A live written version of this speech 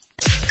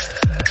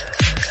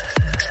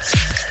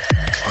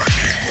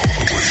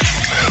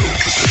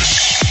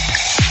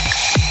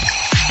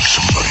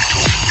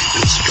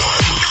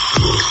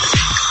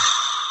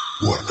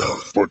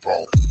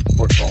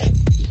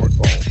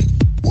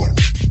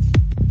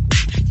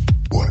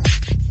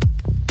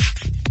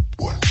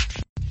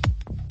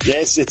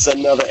Yes, it's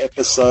another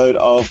episode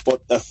of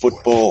What the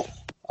Football.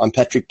 I'm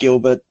Patrick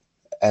Gilbert,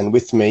 and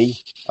with me,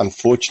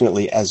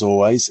 unfortunately, as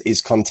always,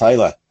 is Con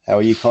Taylor. How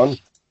are you, Con?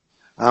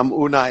 I'm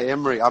Unai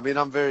Emery.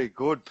 I'm very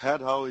good.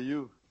 Pat, how are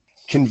you?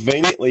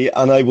 Conveniently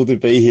unable to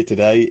be here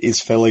today is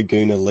fellow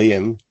Gooner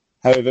Liam.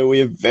 However,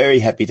 we are very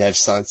happy to have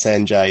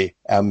Sanjay,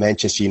 our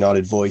Manchester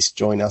United voice,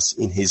 join us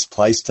in his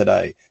place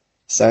today.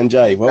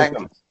 Sanjay,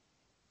 welcome.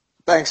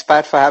 Thanks,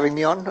 Pat, for having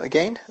me on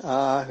again. It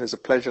was a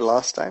pleasure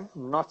last time.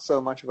 Not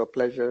so much of a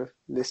pleasure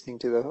listening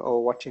to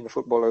or watching the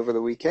football over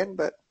the weekend,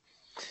 but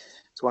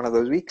it's one of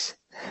those weeks.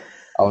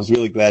 I was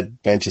really glad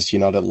Manchester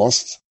United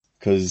lost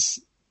because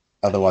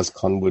otherwise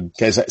Con would.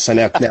 So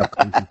now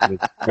Con can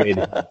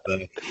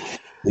spread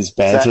his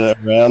banter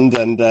around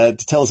and to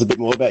tell us a bit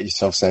more about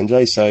yourself,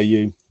 Sanjay. So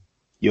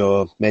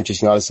you're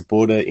Manchester United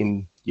supporter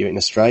you're in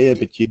Australia,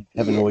 but you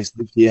haven't always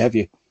lived here, have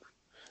you?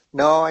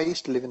 No, I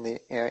used to live in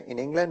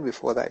England.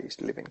 Before that, I used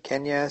to live in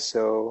Kenya.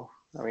 So,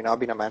 I've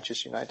been a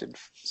Manchester United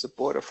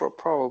supporter for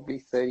probably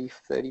 30,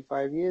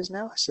 35 years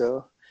now.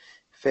 So,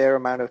 fair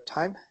amount of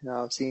time.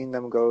 I've seen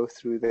them go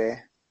through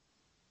their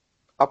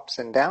ups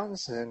and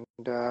downs. And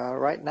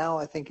right now,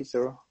 I think it's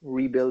a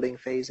rebuilding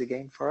phase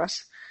again for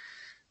us.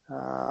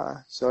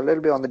 So, a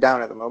little bit on the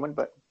down at the moment,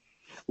 but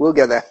we'll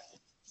get there.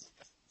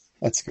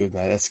 That's good,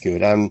 mate. That's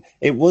good.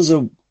 It was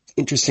a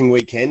interesting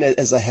weekend,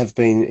 as they have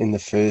been in the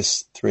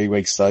first 3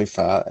 weeks so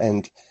far,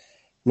 and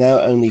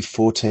now only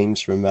 4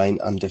 teams remain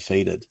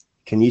undefeated.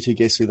 Can you two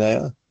guess who they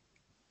are?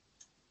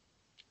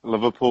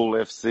 Liverpool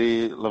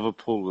FC,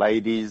 Liverpool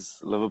Ladies,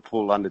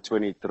 Liverpool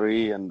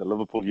Under-23, and the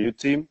Liverpool U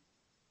team.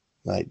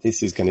 Mate,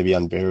 this is going to be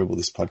unbearable,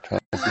 this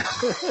podcast.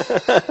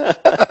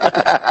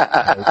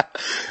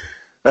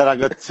 But I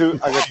got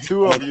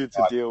two of you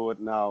to deal with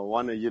now.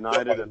 One are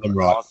United and one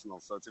right. Arsenal,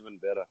 so it's even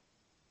better.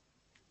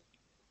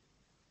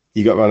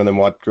 You got one of them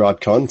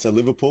right, Con. So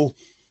Liverpool.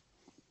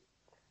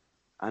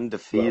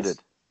 Undefeated.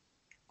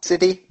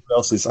 City. Who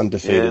else is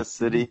undefeated? Yeah,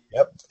 City.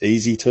 Yep,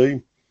 easy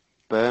too.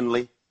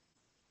 Burnley.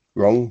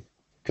 Wrong,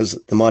 because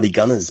the mighty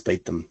Gunners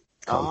beat them.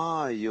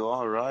 Con. You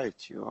are right.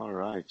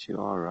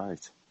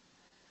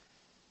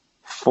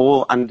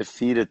 4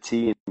 undefeated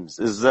teams.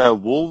 Is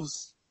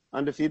Wolves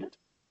undefeated?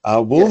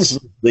 Wolves,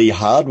 yes. The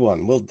hard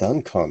one. Well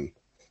done, Con.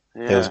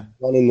 Yeah. There's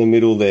one in the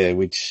middle there,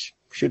 which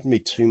shouldn't be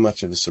too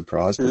much of a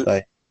surprise, but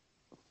they...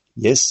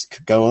 Yes,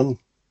 go on.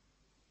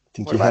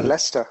 What about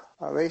Leicester?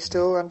 Are they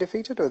still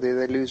undefeated or did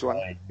they lose one?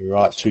 You're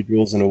right, 2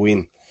 draws and a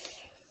win.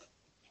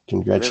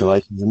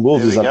 Congratulations. And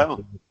Wolves is up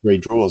to 3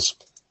 draws.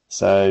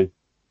 So...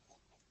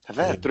 Have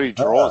they had 3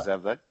 draws,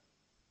 have they?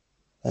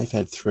 They've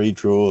had 3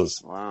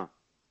 draws. Wow.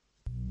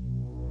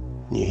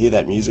 You hear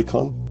that music,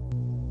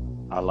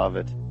 Con? I love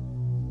it.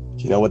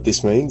 Do you know what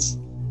this means?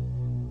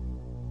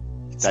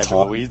 It's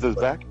David Luiz is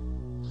back?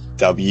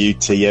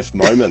 WTF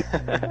moment.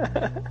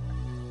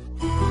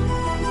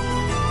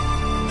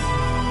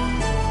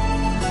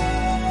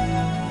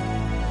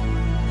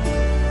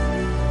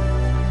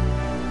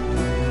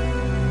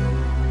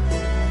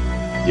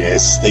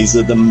 Yes, these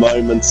are the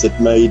moments that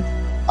made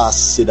us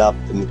sit up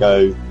and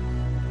go,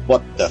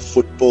 what the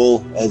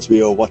football, as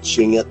we were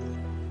watching it.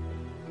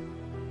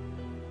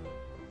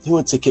 Who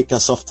wants to kick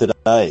us off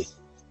today?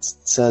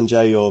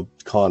 Sanjay or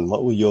Con,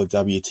 what were your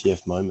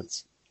WTF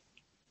moments?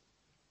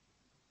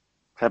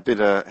 Happy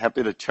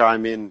to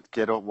chime in,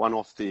 get one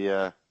off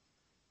the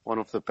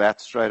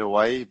bat straight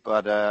away,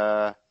 but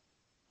I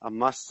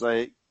must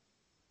say,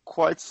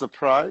 quite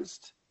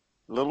surprised,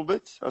 a little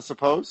bit, I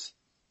suppose.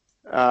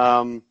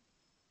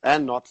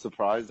 And not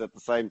surprised at the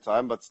same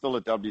time, but still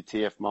a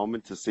WTF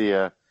moment to see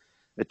a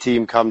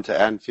team come to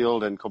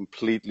Anfield and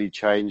completely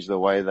change the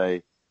way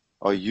they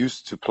are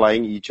used to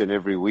playing each and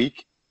every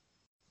week.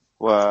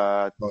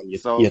 You're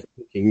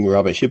thinking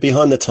rubbish. You're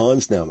behind the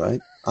times now,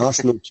 mate.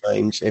 Arsenal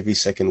change every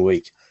second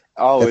week.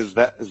 Oh, is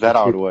that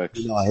how it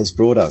works? Has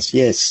brought us,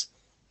 yes.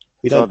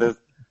 People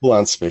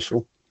aren't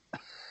special.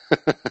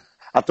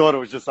 I thought it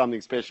was just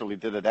something special he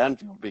did at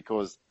Anfield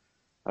because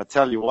I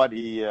tell you what,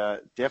 he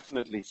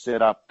definitely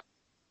set up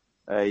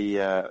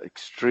a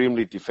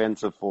extremely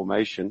defensive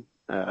formation,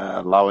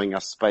 allowing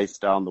us space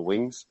down the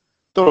wings.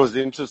 Thought it was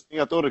interesting.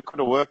 I thought it could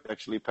have worked,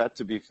 actually, Pat,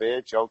 to be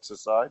fair, jokes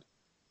aside.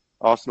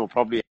 Arsenal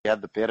probably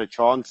had the better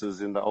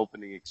chances in the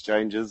opening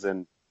exchanges,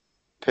 and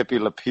Pepe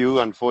Le Pew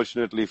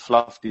unfortunately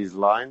fluffed his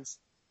lines,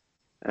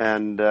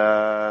 and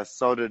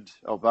so did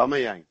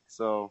Aubameyang.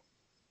 So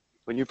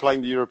when you're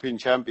playing the European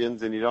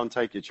champions and you don't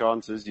take your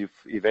chances, you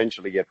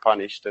eventually get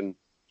punished. And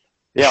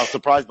yeah, I was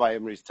surprised by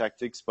Emery's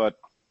tactics, but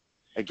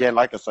again,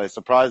 like I say,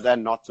 surprised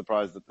and not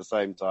surprised at the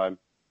same time.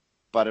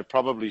 But it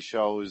probably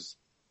shows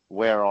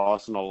where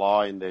Arsenal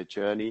are in their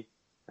journey.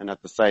 And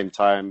at the same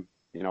time,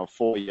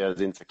 4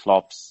 years into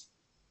Klopp's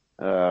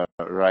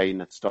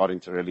reign, it's starting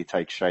to really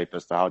take shape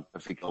as to how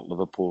difficult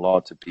Liverpool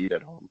are to beat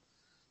at home.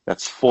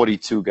 That's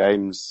 42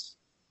 games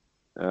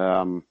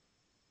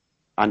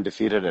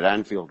undefeated at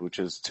Anfield, which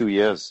is 2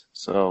 years.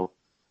 So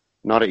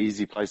not an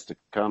easy place to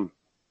come.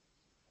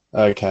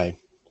 Okay.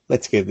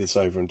 let's get this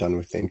over and done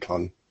with then,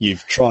 Con.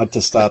 You've tried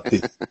to start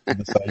this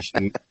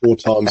conversation 4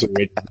 times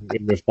already.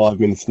 We're 5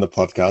 minutes in the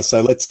podcast,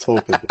 so let's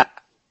talk a bit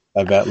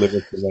about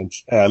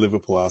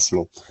Liverpool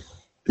Arsenal.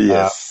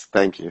 Yes,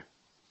 thank you.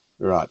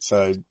 Right,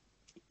 so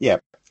yeah,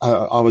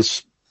 I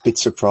was a bit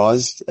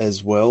surprised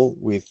as well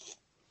with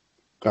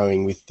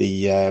going with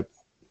the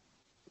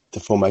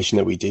formation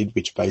that we did,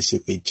 which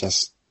basically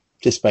just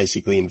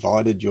basically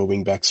invited your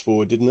wing backs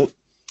forward, didn't it?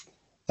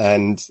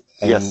 And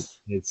Yes.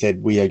 it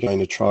said we are going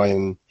to try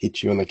and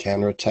hit you on the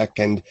counter attack,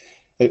 and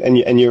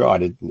you're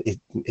right.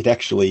 It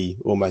actually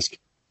almost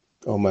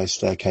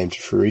came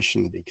to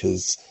fruition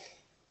because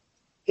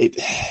it.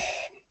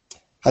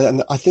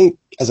 I think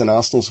as an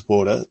Arsenal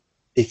supporter,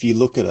 if you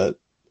look at it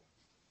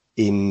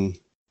in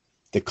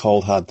the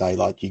cold hard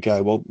daylight, you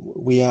go, well,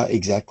 we are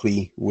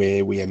exactly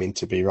where we are meant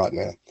to be right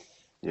now.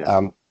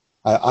 Yeah.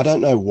 I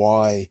don't know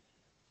why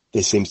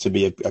there seems to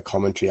be a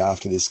commentary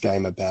after this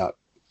game about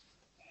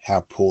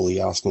how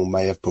poorly Arsenal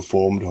may have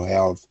performed or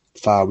how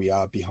far we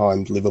are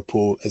behind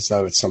Liverpool, as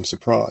though it's some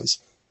surprise.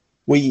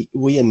 We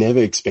are never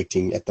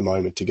expecting at the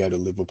moment to go to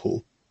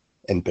Liverpool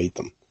and beat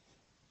them.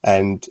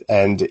 And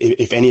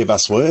if any of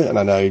us were, and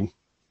I know,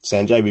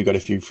 Sanjay, we've got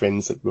a few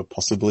friends that were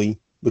possibly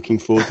looking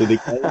forward to the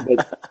game,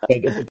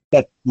 but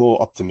that's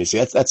more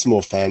optimistic. That's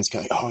more fans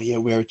going, oh yeah,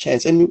 we're a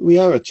chance. And we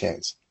are a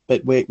chance.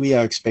 But we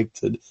are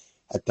expected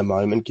at the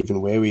moment, given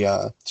where we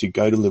are, to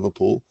go to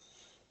Liverpool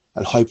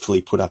and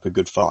hopefully put up a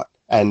good fight.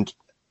 And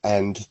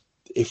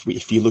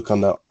if you look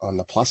on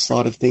the plus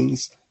side of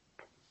things,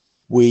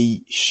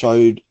 we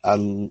showed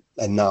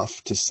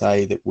enough to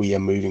say that we are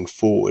moving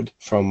forward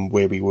from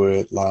where we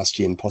were last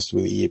year and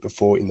possibly the year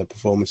before in the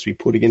performance we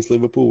put against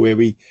Liverpool, where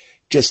we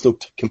just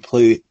looked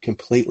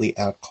completely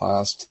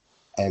outclassed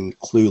and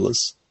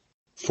clueless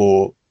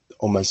for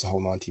almost the whole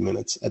 90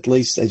 minutes. At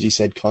least, as you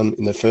said, Con,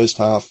 in the first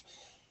half,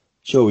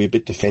 sure, we were a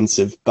bit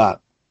defensive,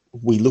 but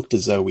we looked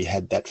as though we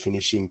had that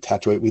finishing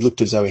touch. We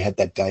looked as though we had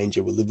that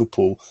danger where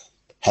Liverpool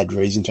had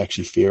reason to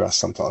actually fear us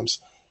sometimes.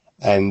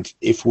 And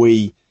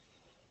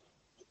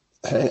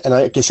and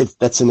I guess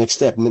that's the next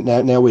step.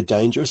 Now we're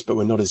dangerous, but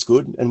we're not as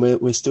good, and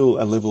we're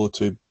still a level or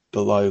two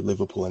below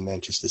Liverpool and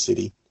Manchester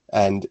City,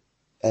 and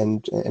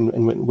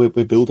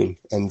we're building.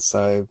 And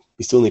so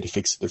we still need to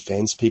fix the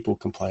defence. People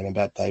complain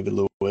about David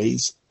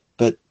Luiz,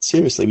 but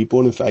seriously, we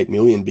bought him for $8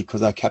 million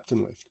because our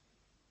captain left.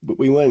 But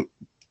we weren't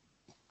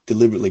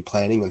deliberately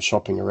planning on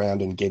shopping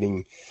around and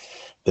getting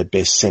the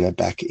best centre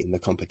back in the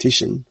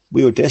competition.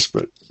 We were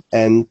desperate,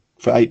 and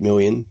for $8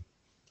 million,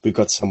 we've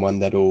got someone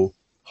that will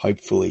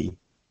hopefully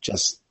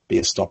just be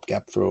a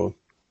stopgap for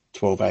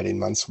 12, 18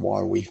 months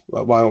while we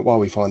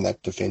find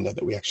that defender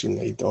that we actually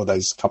need, or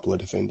those couple of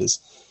defenders.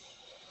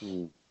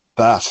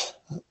 But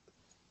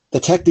the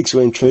tactics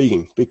were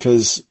intriguing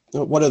because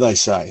what do they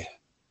say?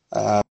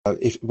 As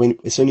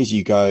soon as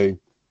you go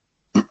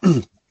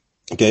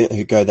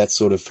that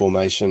sort of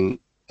formation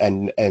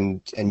and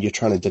you're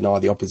trying to deny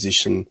the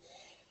opposition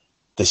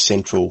the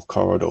central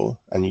corridor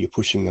and you're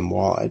pushing them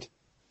wide,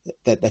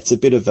 that's a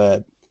bit of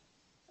a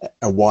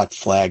white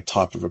flag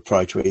type of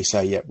approach where you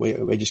say, yeah,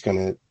 we're just going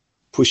to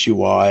push you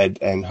wide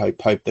and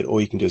hope that all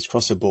you can do is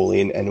cross a ball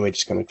in, and we're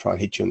just going to try and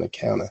hit you on the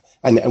counter.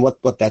 And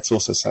what that's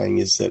also saying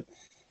is that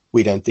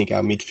we don't think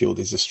our midfield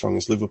is as strong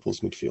as Liverpool's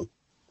midfield.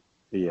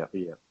 Yeah.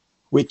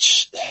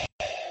 Which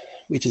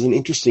is an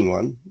interesting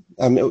one.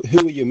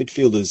 Who were your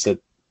midfielders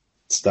that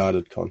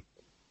started, Con?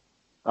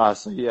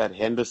 So you had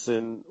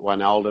Henderson,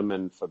 Wijnaldum,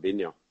 and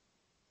Fabinho.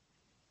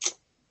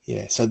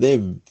 Yeah, so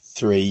they're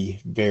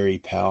 3 very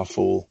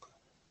powerful,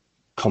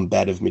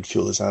 combative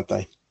midfielders, aren't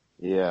they?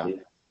 Yeah.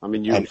 I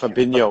mean, you and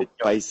Fabinho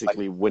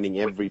basically winning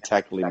every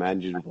tackle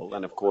imaginable.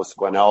 And, of course,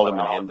 Wijnaldum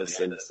and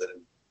Henderson,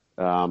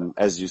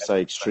 as you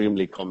say,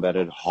 extremely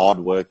combative,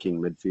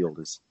 hard-working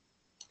midfielders.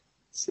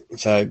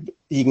 So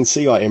you can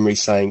see why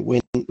Emery's saying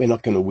we're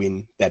not going to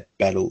win that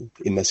battle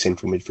in the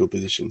central midfield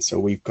position, so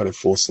we've got to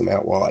force them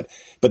out wide.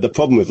 But the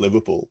problem with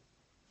Liverpool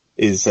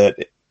is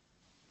that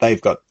they've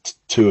got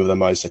 2 of the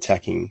most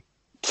attacking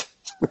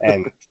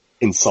and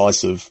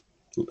incisive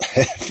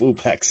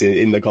fullbacks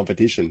in the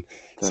competition.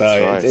 That's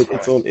so right.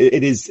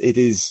 It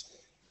is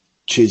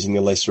choosing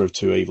the lesser of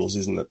 2 evils,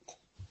 isn't it?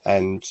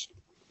 And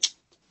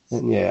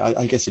yeah,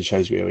 I guess it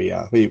shows where we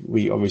are.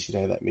 We obviously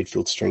know that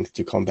midfield strength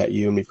to combat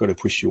you, and we've got to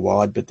push you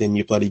wide, but then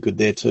you're bloody good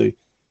there too.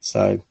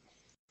 So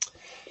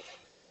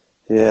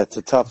yeah, it's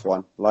a tough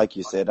one. Like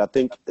you said, I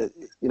think,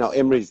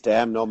 Emery's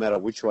dam, no matter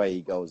which way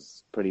he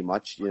goes, pretty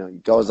much, he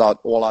goes out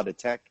all out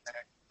attack,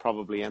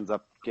 probably ends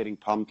up getting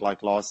pumped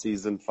like last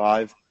season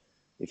 5.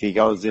 If he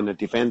goes in a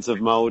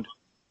defensive mode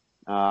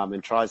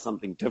and tries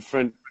something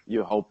different,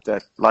 you hope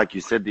that, like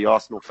you said, the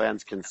Arsenal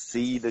fans can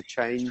see the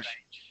change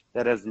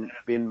that hasn't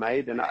been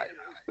made. And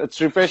it's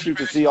refreshing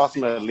to see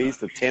Arsenal at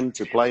least attempt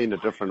to play in a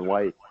different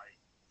way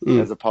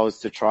as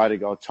opposed to try to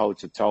go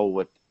toe-to-toe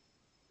with,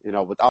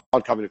 without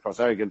coming across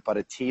arrogant, but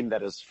a team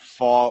that is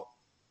far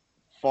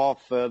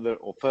further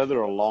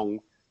along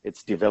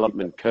its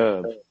development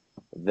curve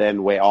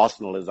than where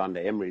Arsenal is under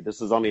Emery. This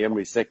is only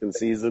Emery's 2nd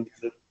season.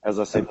 As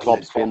I said,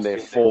 Klopp's been there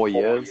 4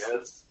 years.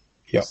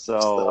 Yeah.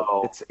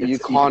 So you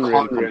can't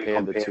really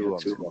compare the two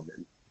of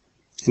them.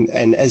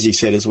 And as you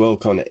said as well,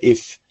 Connor,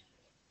 if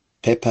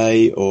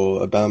Pepe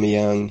or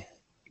Aubameyang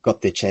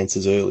got their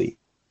chances early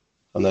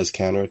on those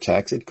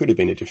counter-attacks, it could have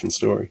been a different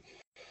story.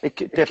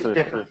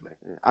 Definitely.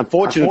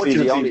 Unfortunately,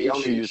 the only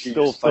issue you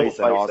still face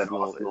at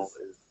Arsenal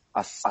is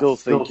I still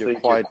think you're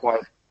quite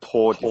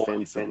poor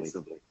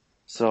defensively.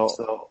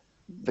 So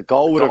the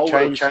goal would have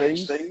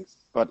changed things,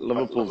 but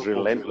Liverpool's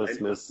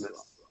relentlessness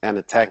and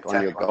attack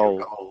on your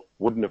goal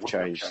wouldn't have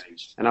changed.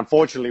 And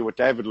unfortunately, with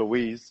David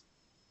Luiz,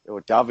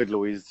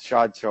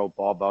 Sideshow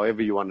Bob,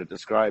 however you want to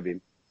describe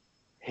him,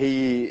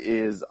 he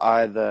is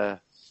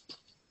either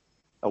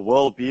a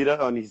world beater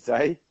on his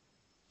day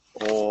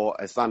or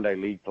a Sunday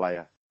league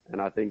player.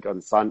 And I think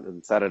on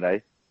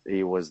Saturday,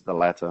 he was the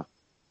latter.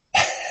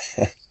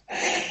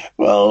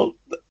 Well,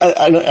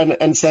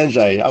 and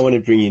Sanjay, I want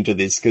to bring you into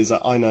this because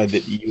I know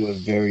that you were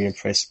very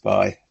impressed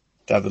by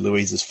David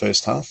Luiz's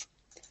first half.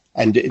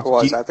 And Of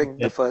course, I think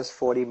the first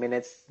 40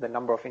 minutes, the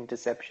number of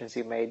interceptions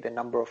he made, the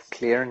number of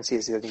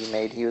clearances that he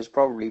made, he was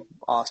probably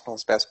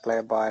Arsenal's best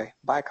player by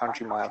a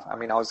country mile. I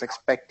mean, I was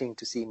expecting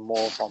to see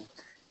more from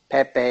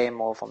Pepe,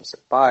 more from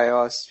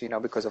Ceballos,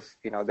 because of,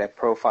 their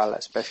profile,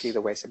 especially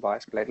the way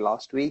Ceballos played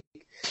last week.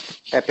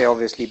 Pepe,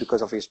 obviously,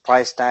 because of his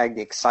price tag,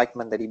 the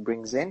excitement that he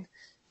brings in.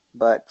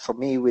 But for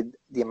me, with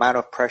the amount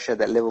of pressure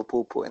that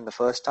Liverpool put in the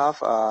first half,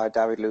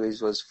 David Luiz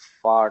was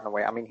far and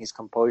away. I mean, his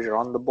composure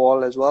on the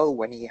ball as well,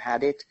 when he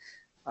had it.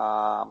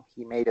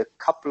 He made a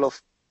couple of,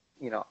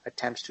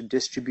 attempts to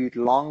distribute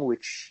long,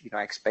 which,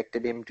 I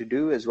expected him to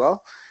do as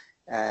well.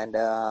 And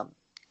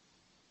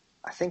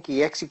I think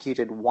he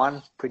executed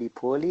one pretty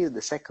poorly.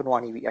 The second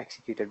one he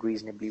executed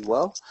reasonably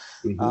well.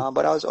 Mm-hmm.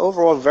 But I was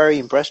overall very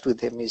impressed with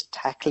him. His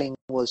tackling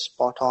was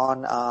spot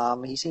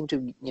on. He seemed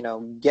to,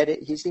 get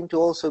it. He seemed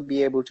to also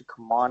be able to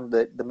command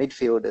the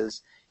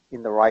midfielders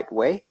in the right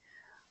way.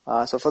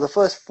 So for the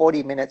first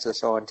 40 minutes or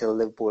so until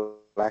Liverpool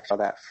actually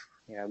got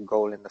that,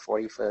 goal in the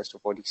 41st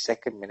or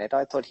 42nd minute,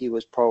 I thought he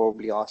was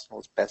probably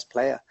Arsenal's best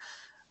player.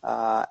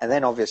 And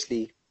then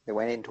obviously they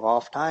went into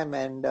half-time,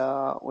 and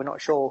we're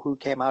not sure who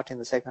came out in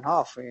the second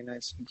half.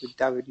 It's, with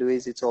David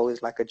Luiz, it's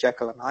always like a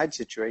Jekyll and Hyde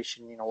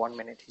situation. 1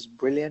 minute he's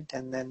brilliant,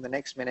 and then the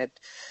next minute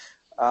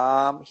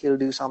he'll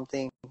do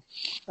something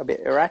a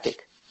bit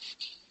erratic.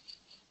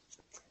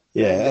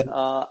 Yeah. And,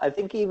 I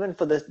think even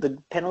for the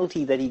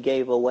penalty that he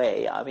gave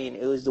away, I mean,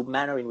 it was the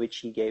manner in which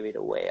he gave it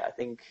away. I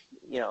think,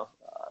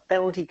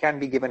 penalty can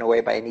be given away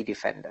by any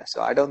defender.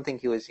 So I don't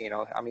think he was,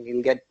 he'll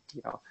get,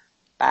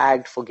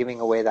 bagged for giving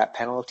away that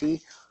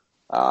penalty.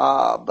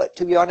 But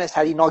to be honest,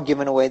 had he not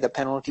given away the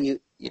penalty,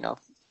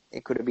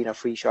 it could have been a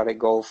free shot at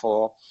goal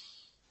for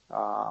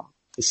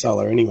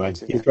Salah anyway.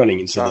 He's running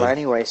into Salah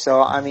anyway.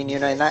 So,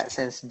 in that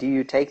sense, do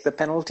you take the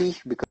penalty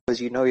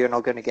because you're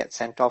not going to get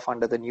sent off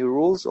under the new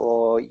rules,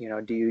 or,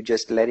 do you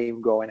just let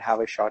him go and have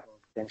a shot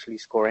and potentially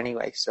score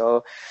anyway?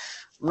 So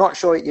I'm not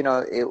sure,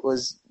 it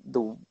was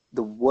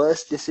the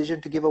worst decision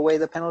to give away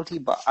the penalty,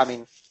 but,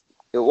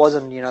 it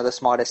wasn't, the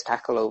smartest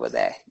tackle over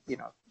there,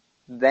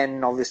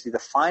 Then obviously the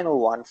final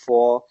one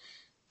for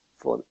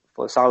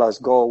Salah's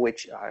goal,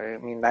 which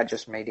that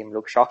just made him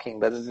look shocking.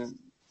 But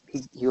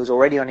he was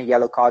already on a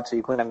yellow card, so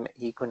he couldn't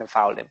have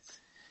fouled him.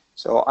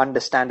 So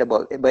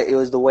understandable. But it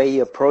was the way he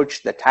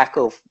approached the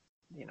tackle,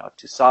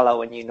 to Salah,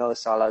 when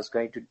Salah is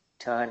going to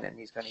turn and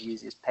he's going to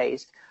use his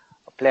pace.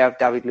 A player of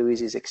David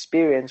Luiz's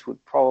experience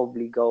would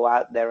probably go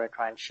out there and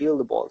try and shield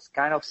the ball. It's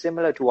kind of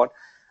similar to what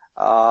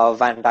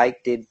Van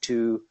Dijk did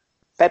to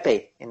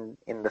Pepe in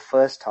the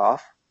first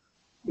half.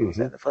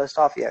 Mm-hmm. The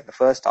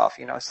first half,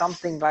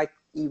 something like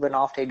even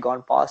after he'd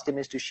gone past him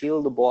is to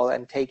shield the ball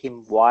and take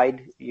him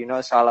wide.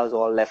 Salah's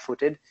all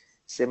left-footed,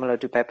 similar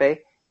to Pepe.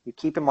 You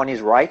keep him on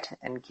his right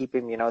and keep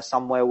him,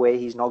 somewhere where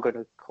he's not going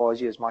to cause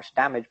you as much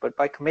damage. But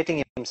by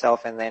committing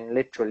himself and then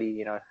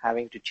literally,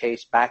 having to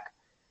chase back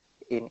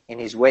in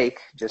his wake,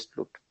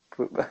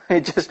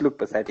 it just looked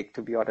pathetic,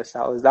 to be honest.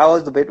 That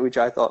was the bit which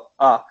I thought,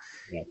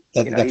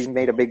 he's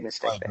made a big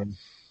mistake there.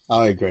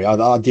 I agree.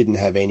 I didn't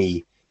have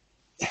any.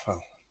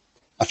 Well,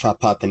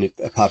 apart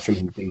from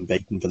him being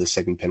beaten for the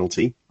second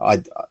penalty,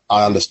 I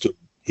understood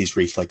his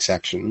reflex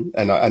action,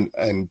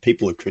 and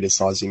people are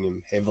criticising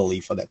him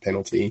heavily for that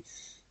penalty.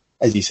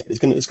 As you said, it's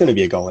going to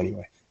be a goal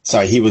anyway.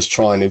 So he was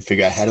trying to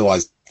figure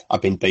out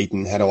I've been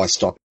beaten, how do I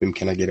stop him?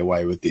 Can I get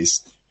away with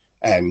this?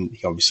 And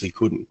he obviously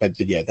couldn't. But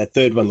yeah, that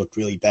third one looked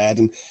really bad.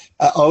 And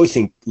I always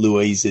think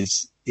Luiz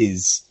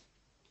is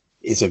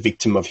a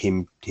victim of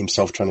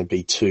himself trying to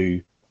be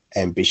too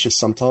ambitious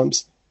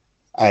sometimes.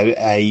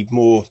 A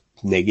more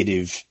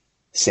negative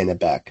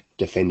centre-back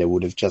defender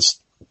would have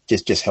just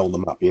held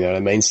them up, you know what I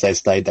mean? So they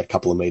stayed that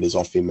couple of metres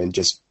off him and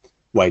just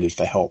waited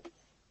for help.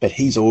 But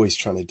he's always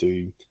trying to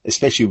do,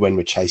 especially when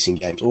we're chasing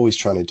games, always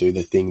trying to do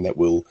the thing that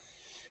will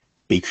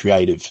be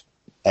creative.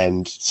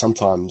 And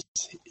sometimes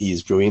he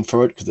is brilliant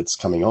for it because it's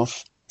coming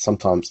off.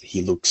 Sometimes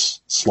he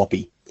looks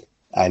sloppy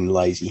and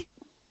lazy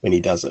when he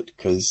does it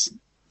because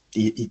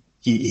he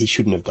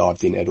shouldn't have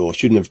dived in at all,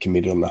 shouldn't have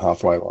committed on the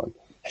halfway line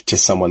to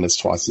someone that's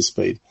twice his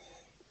speed.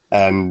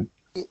 And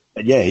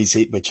But yeah,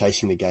 we're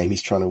chasing the game.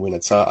 He's trying to win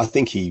it. So I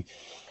think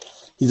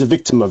he's a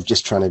victim of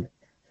just trying to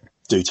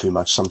do too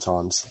much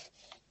sometimes.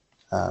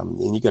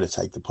 And you've got to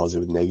take the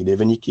positive and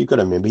negative. And you've got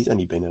to remember, he's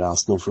only been at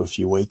Arsenal for a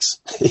few weeks.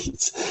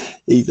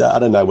 I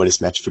don't know what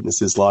his match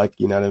fitness is like,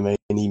 you know what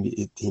I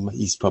mean?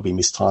 He's probably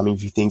missed timing a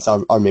few things.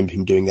 I remember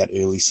him doing that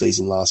early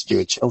season last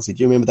year at Chelsea.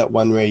 Do you remember that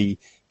one where he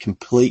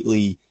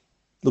completely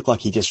looked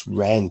like he just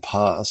ran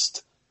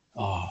past?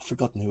 Oh, I've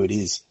forgotten who it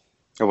is.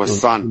 It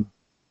was Son.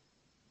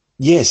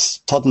 Yes,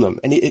 Tottenham.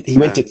 And he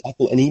went to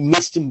tackle and he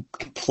missed him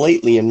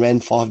completely and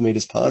ran 5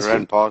 meters past him.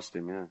 Ran past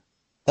him, yeah.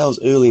 That was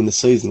early in the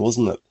season,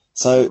 wasn't it?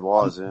 So it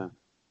was, yeah.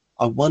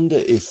 I wonder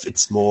if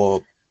it's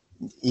more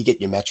you get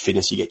your match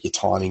fitness, you get your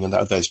timing and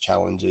those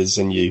challenges,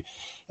 and you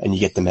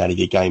get them out of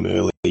your game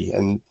early.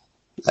 And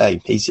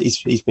hey,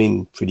 he's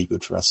been pretty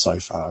good for us so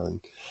far,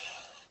 and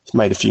he's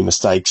made a few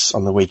mistakes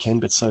on the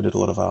weekend, but so did a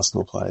lot of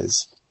Arsenal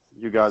players.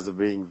 You guys are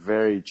being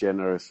very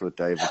generous with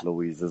David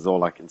Luiz, is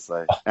all I can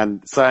say.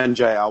 And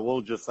Sanjay, I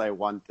will just say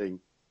one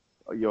thing.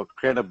 Your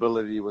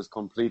credibility was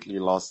completely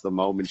lost the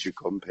moment you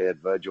compared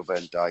Virgil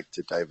van Dijk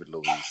to David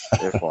Luiz,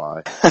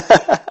 FYI.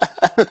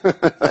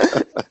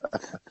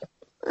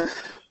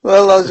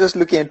 Well, I was just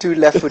looking at two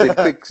left-footed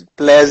quick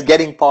players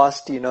getting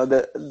past,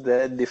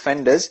 the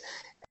defenders,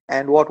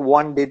 and what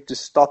one did to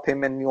stop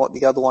him and what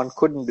the other one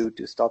couldn't do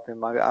to stop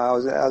him. I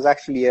was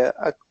actually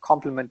a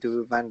compliment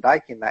to Van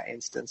Dijk in that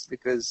instance,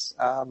 because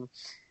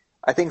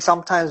I think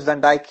sometimes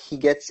Van Dijk, he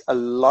gets a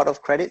lot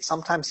of credit.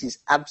 Sometimes he's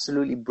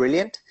absolutely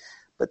brilliant.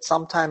 But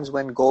sometimes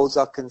when goals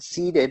are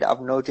conceded,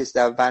 I've noticed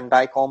that Van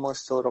Dijk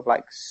almost sort of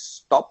like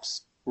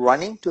stops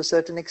running to a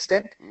certain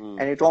extent, and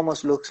it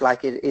almost looks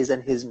like it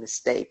isn't his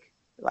mistake.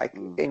 Like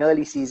in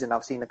early season,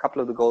 I've seen a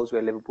couple of the goals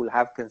where Liverpool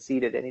have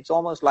conceded, and it's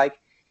almost like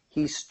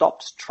he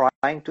stops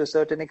trying to a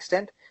certain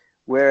extent,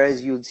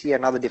 whereas you'd see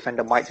another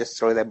defender might just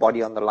throw their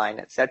body on the line,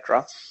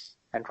 etc.,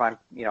 and try and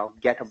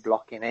get a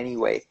block in any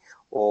way,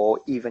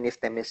 or even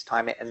if they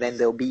mistime it, and then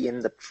they'll be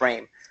in the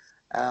frame.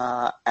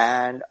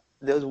 And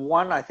there was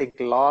one, I think,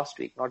 last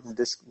week, not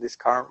this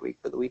current week,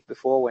 but the week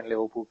before, when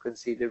Liverpool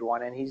conceded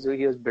one, and he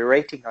was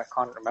berating, I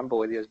can't remember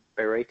whether he was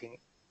berating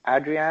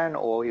Adrian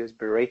or he was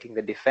berating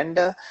the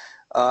defender,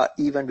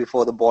 even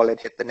before the ball had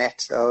hit the net.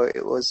 So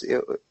it was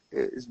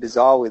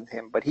bizarre with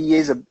him, but he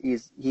is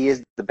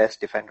the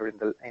best defender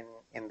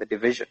in the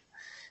division,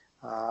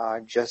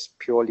 just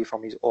purely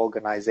from his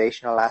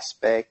organizational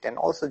aspect and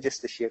also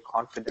just the sheer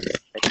confidence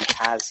that he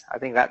has. I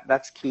think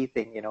that's key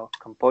thing,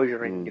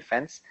 composure in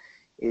defense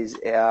is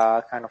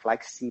kind of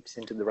like seeps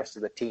into the rest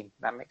of the team.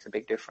 That makes a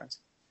big difference.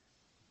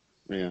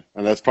 Yeah,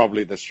 and that's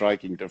probably the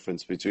striking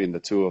difference between the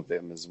two of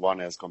them, is one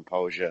has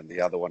composure and the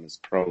other one is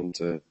prone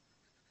to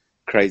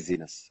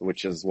craziness,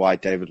 which is why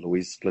David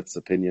Luiz splits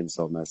opinions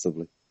so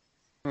massively.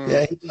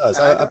 Yeah, he does.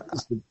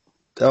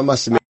 I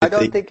must admit, I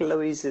don't think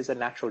Luiz is a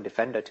natural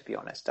defender, to be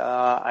honest.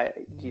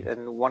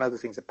 And one of the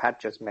things that Pat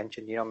just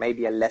mentioned,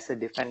 maybe a lesser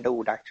defender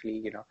would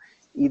actually,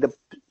 either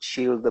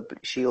shield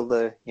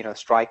the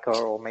striker,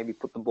 or maybe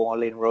put the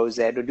ball in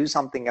rosette, or do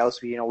something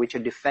else, which a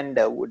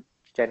defender would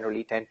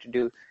generally tend to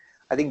do.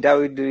 I think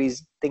David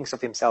Luiz thinks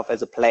of himself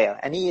as a player,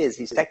 and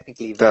he's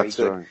technically very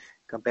good, right,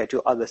 compared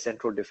to other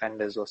central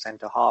defenders or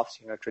centre halves,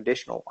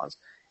 traditional ones.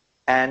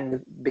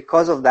 And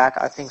because of that,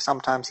 I think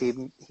sometimes he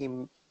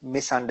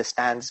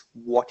misunderstands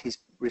what his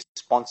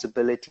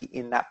responsibility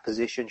in that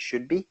position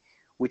should be,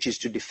 which is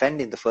to defend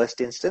in the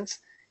first instance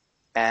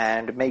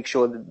and make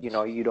sure that,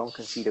 you don't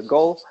concede a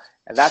goal.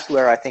 And that's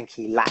where I think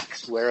he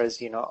lacks.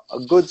 Whereas, a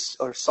good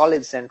or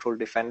solid central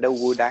defender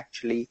would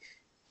actually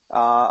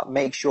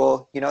make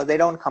sure, they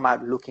don't come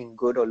out looking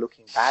good or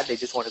looking bad. They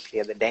just want to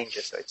clear the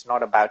danger. So it's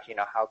not about,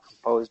 how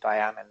composed I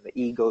am, and the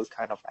ego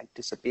kind of like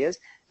disappears.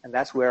 And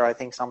that's where I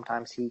think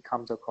sometimes he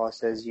comes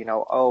across as, he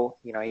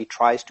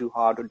tries too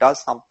hard or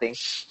does something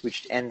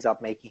which ends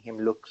up making him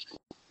look,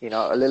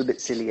 a little bit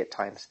silly at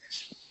times.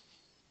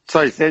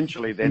 So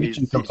essentially then he's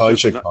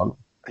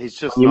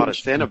just not a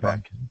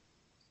centre-back.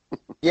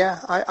 Yeah,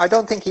 I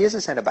don't think he is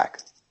a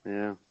centre-back.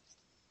 Yeah.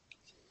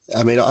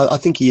 I mean, I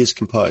think he is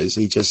composed.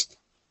 He just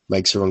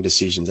makes the wrong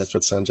decisions. That's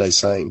what Sanjay's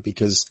saying,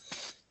 because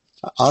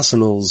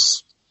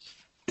Arsenal's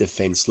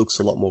defence looks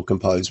a lot more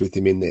composed with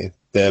him in there.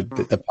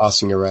 The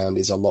passing around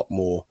is a lot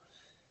more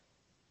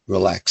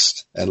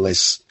relaxed and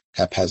less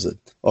haphazard.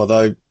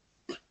 Although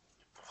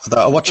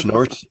I watch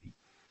Norwich,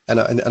 and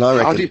I reckon.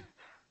 How do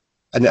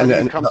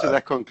you come to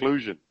that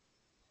conclusion?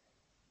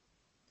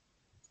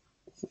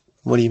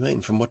 What do you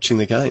mean? From watching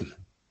the game?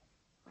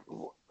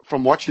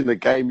 From watching the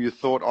game, you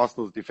thought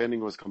Arsenal's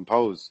defending was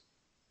composed.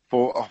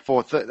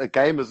 The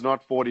game is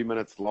not 40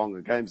 minutes long.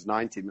 The game's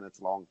 90 minutes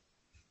long.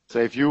 So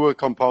if you were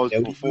composed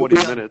for 40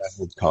 minutes...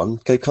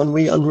 Con,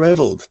 we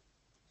unravelled.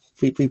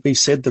 We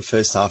said the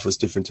first half was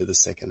different to the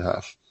second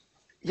half.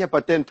 Yeah,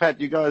 but then,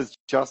 Pat, you guys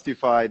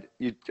justified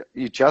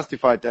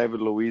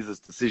David Luiz's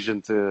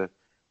decision to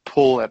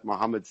pull at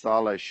Mohamed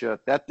Salah's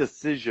shirt. That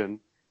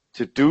decision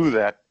to do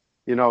that,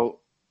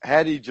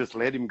 had he just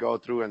let him go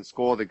through and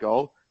score the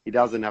goal, he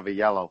doesn't have a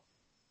yellow.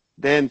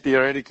 Then,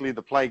 theoretically,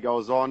 the play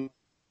goes on.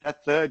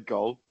 that third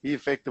goal, he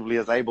effectively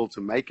is able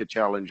to make a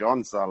challenge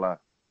on Salah.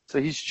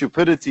 So his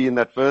stupidity in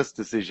that first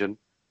decision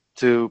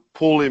to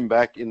pull him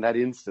back in that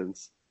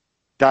instance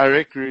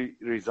directly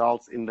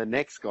results in the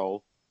next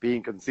goal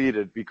being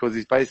conceded because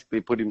he's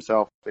basically put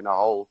himself in a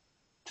hole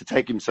to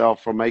take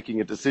himself from making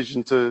a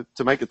decision to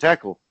make a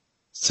tackle.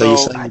 So you're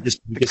saying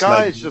the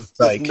guy is just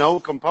there's no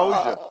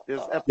composure.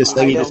 You're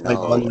saying he just made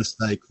one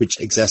mistake, which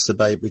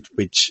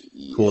which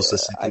caused the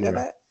second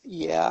error.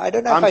 I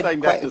don't know if I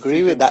quite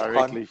agree with that.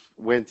 Directly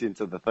went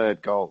into the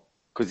third goal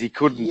because he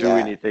couldn't do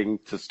anything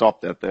to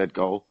stop that third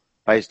goal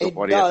based on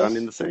what he had done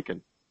in the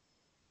second.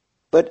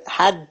 But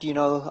had,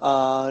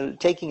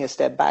 taking a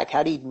step back,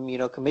 had he,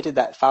 committed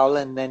that foul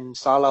and then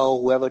Salah or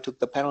whoever took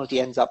the penalty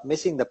ends up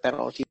missing the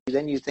penalty,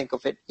 then you think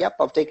of it, yep,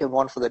 I've taken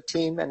one for the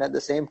team, and at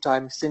the same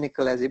time,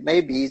 cynical as it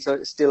may be,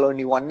 it's still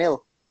only 1-0.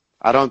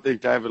 I don't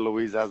think David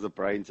Luiz has the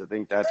brain to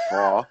think that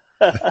far.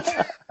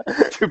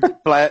 To be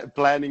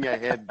planning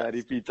ahead that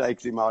if he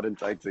takes him out and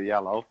takes a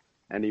yellow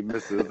and he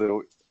misses,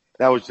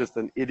 that was just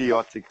an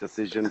idiotic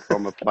decision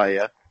from a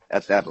player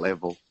at that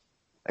level.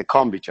 It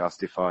can't be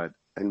justified.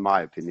 In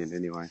my opinion,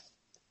 anyway.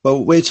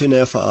 Well, where to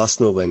now for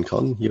Arsenal then,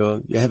 Con?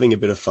 You're having a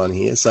bit of fun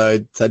here. So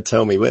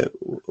tell me,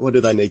 what do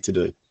they need to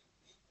do?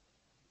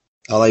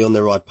 Are they on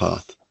the right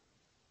path?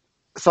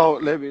 So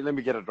let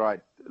me get it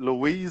right.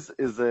 Luiz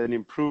is an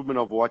improvement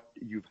of what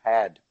you've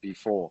had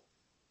before.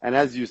 And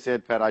as you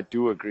said, Pat, I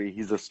do agree.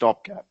 He's a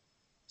stopgap.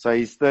 So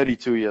he's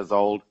 32 years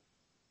old.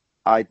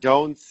 I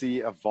don't see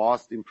a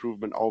vast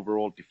improvement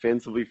overall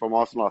defensively from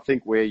Arsenal. I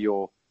think where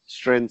your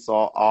strengths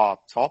are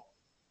top.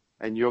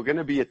 And you're going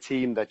to be a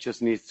team that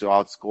just needs to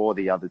outscore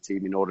the other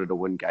team in order to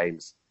win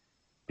games.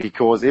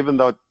 Because even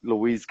though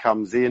Luiz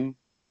comes in,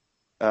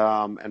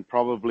 and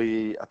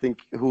probably, I think,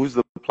 who's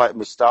the player?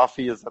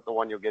 Mustafi, is that the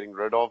one you're getting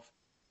rid of?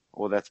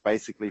 Or that's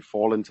basically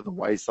fallen to the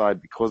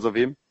wayside because of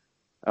him.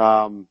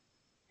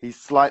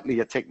 He's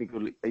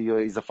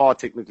he's a far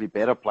technically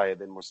better player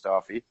than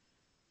Mustafi.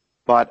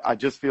 But I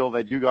just feel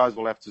that you guys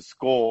will have to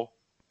score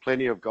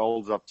plenty of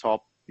goals up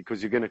top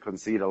because you're going to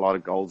concede a lot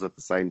of goals at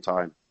the same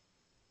time.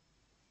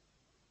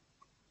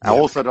 I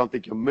also don't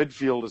think your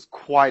midfield is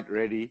quite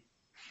ready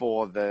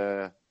for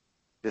there's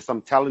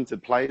some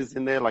talented players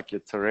in there, like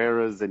your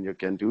Torreiras and your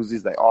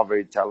Guendouzi's. They are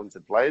very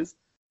talented players.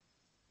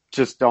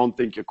 Just don't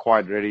think you're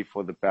quite ready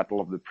for the battle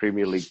of the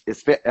Premier League.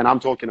 And I'm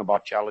talking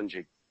about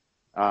challenging,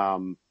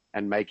 and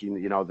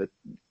making,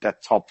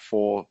 that top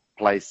 4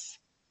 place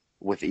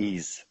with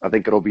ease. I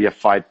think it'll be a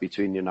fight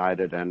between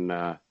United and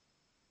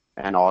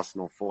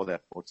Arsenal for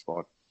that 4th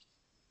spot.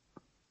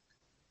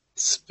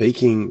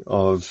 Speaking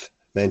of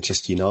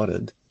Manchester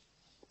United,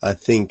 I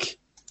think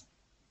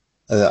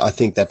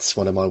that's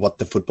one of my what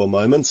the football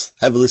moments.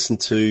 Have a listen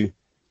to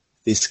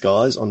this,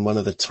 guys, on one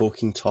of the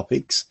talking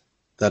topics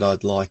that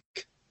I'd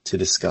like to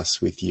discuss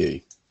with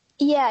you.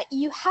 Yeah,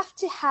 you have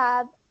to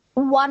have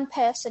one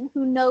person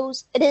who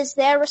knows it is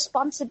their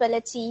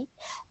responsibility,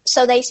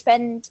 so they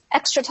spend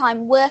extra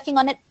time working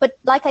on it. But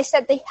like I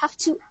said, they have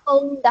to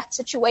own that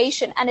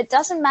situation, and it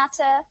doesn't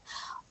matter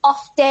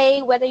off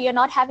day whether you're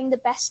not having the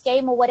best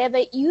game or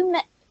whatever. You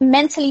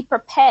mentally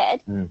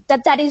prepared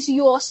that is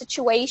your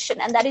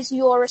situation and that is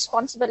your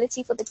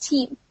responsibility for the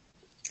team.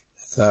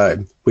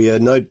 So we are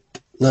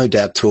no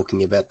doubt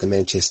talking about the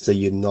Manchester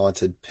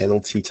United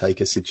penalty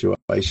taker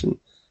situation,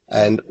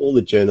 and all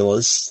the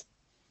journalists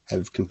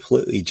have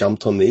completely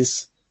jumped on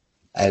this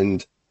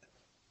and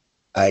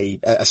a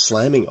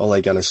slamming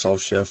Ole Gunnar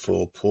Solskjaer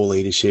for poor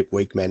leadership,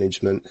 weak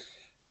management,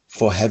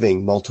 for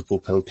having multiple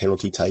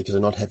penalty takers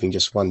and not having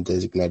just one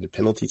designated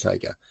penalty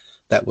taker.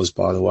 That was,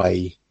 by the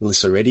way,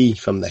 Melissa Reddy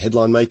from the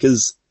Headline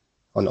Makers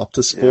on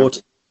Optus Sport.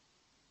 Yeah.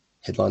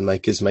 Headline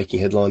Makers making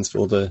headlines for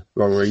all the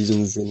wrong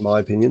reasons, in my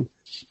opinion.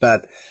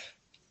 But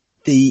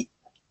she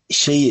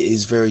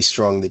is very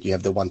strong that you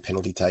have the one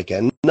penalty taker.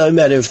 And no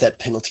matter if that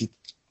penalty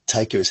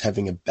taker is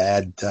having a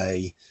bad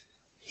day,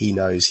 he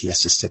knows he has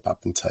to step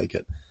up and take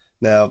it.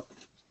 Now,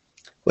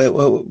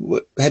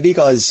 have you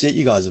guys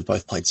have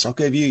both played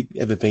soccer. Have you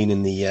ever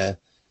been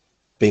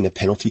been a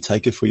penalty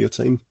taker for your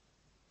team?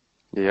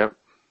 Yep.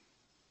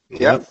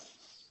 Yep.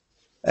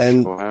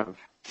 And sure have.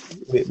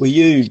 Were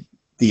you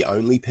the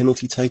only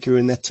penalty taker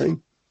in that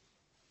team?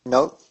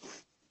 No.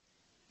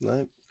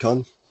 No,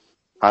 Con?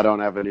 I don't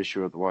have an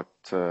issue with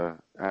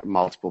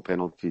multiple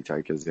penalty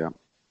takers, yeah.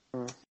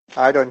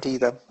 I don't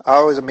either.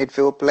 I was a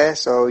midfield player,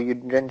 so you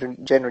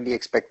generally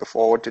expect the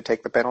forward to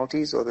take the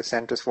penalties or the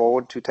centres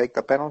forward to take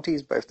the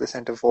penalties. But if the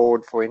centre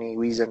forward, for any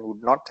reason,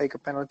 would not take a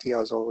penalty, I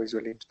was always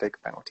willing to take a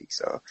penalty.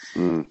 So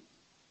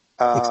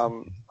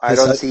I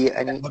don't see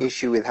any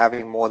issue with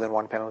having more than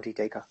one penalty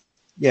taker.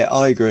 Yeah,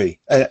 I agree.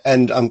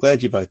 And I'm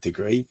glad you both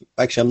agree.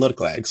 Actually, I'm not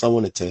glad because I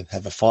wanted to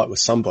have a fight with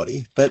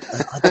somebody. But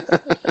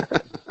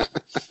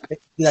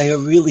they are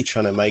really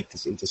trying to make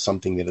this into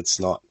something that it's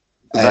not.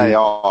 They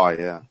are,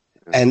 yeah.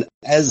 And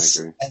I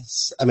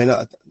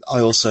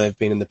also have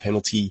been in the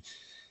penalty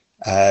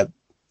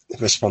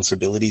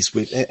responsibilities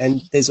with,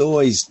 and there's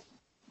always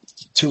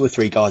 2 or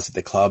 3 guys at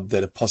the club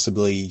that are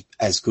possibly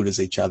as good as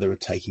each other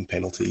at taking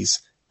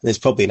penalties. There's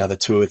probably another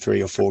 2 or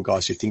 3 or 4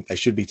 guys who think they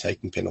should be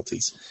taking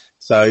penalties.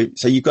 So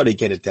you've got to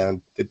get it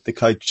down. The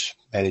coach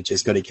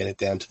manager's got to get it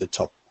down to the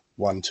top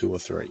 1, 2, or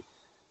 3,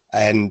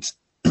 and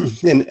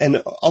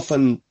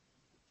often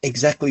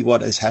exactly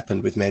what has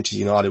happened with Manchester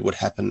United would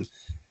happen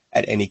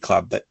at any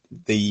club, that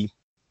the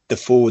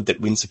forward that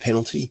wins a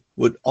penalty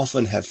would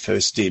often have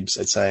first dibs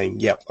at saying,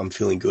 yep, I'm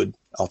feeling good,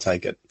 I'll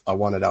take it. I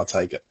want it, I'll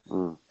take it.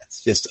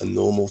 It's just a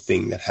normal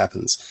thing that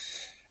happens.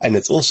 And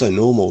it's also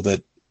normal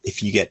that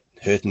if you get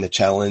hurt in the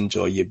challenge,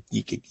 or you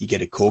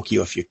get a corky,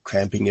 or if you're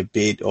cramping a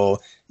bit, or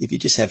if you're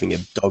just having a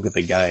dog of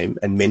the game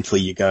and mentally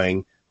you're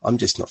going, I'm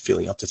just not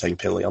feeling up to taking a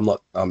penalty.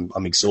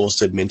 I'm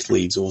exhausted,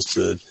 mentally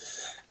exhausted.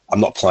 I'm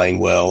not playing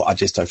well. I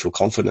just don't feel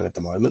confident at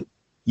the moment.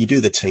 You do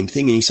the team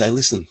thing and you say,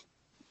 listen, do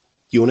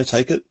you want to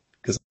take it?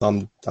 Because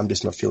I'm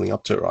just not feeling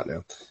up to it right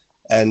now.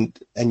 And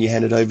you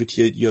hand it over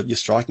to your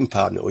striking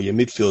partner or your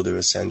midfielder,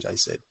 as Sanjay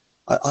said.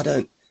 I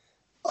don't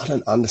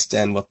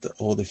understand what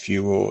all the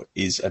furor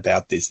is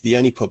about this. The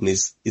only problem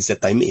is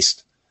that they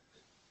missed.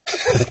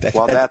 That's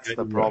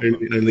the problem.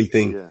 The only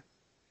thing. Yeah,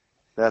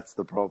 that's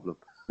the problem.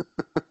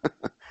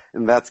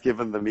 And that's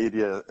given the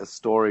media a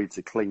story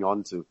to cling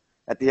on to.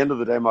 At the end of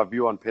the day, my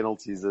view on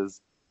penalties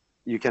is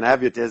you can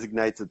have your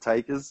designated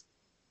takers,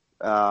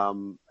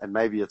 and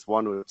maybe it's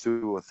 1 or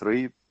 2 or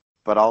 3,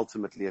 but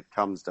ultimately it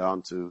comes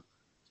down to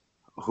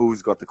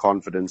who's got the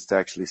confidence to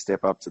actually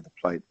step up to the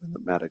plate when the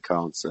matter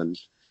counts. And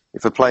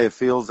if a player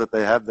feels that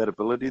they have that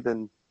ability,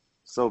 then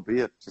so be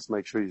it. Just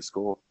make sure you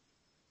score.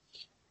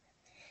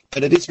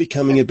 But it is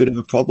becoming a bit of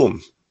a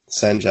problem,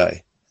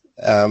 Sanjay.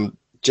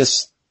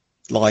 Just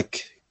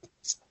like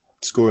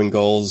scoring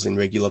goals in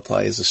regular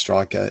play as a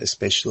striker,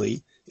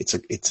 especially,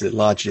 it's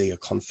largely a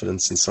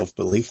confidence and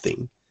self-belief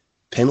thing.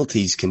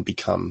 Penalties can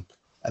become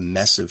a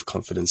massive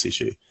confidence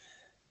issue.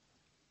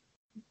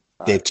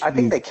 I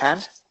think they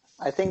can.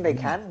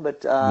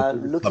 But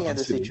looking at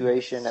the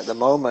situation at the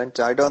moment,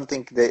 I don't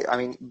think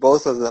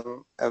both of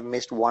them have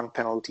missed 1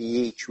 penalty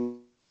each,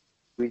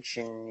 which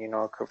in,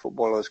 a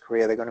footballer's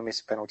career, they're going to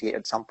miss a penalty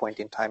at some point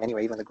in time.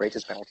 Anyway, even the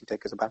greatest penalty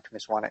takers are bound to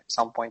miss one at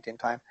some point in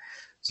time.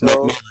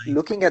 So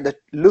looking at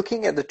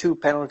the 2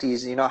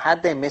 penalties,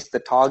 had they missed the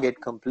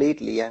target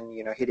completely and,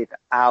 hit it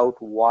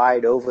out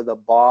wide over the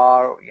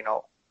bar,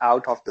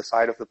 out off the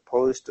side of the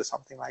post or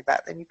something like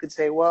that, then you could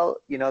say, well,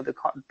 the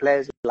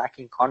players are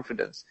lacking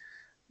confidence.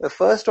 The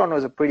first one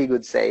was a pretty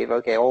good save.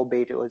 Okay,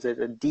 albeit it was at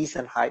a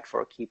decent height for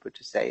a keeper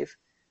to save,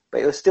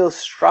 but it was still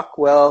struck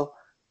well.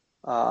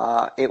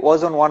 It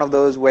wasn't one of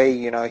those where,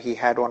 he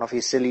had one of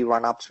his silly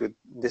run-ups with,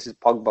 this is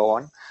Pogba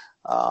one,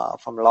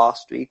 from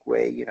last week,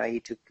 where, he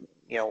took,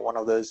 one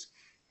of those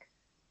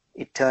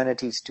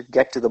eternities to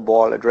get to the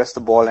ball, address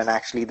the ball, and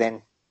actually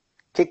then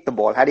kick the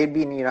ball. Had he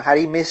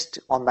missed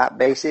on that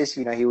basis,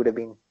 he would have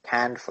been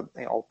panned for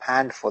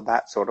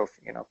that sort of,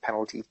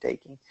 penalty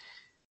taking.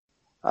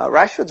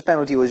 Rashford's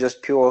penalty was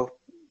just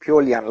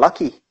purely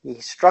unlucky. He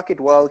struck it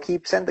well,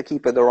 sent the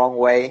keeper the wrong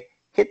way,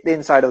 hit the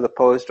inside of the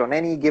post. On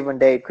any given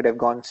day, it could have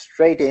gone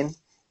straight in.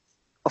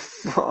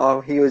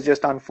 He was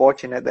just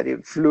unfortunate that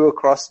it flew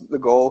across the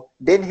goal,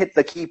 didn't hit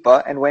the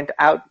keeper, and went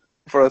out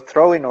for a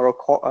throw-in or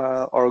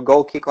a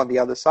goal kick on the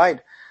other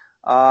side.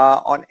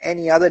 On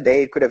any other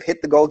day, it could have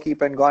hit the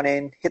goalkeeper and gone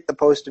in, hit the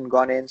post and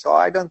gone in. So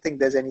I don't think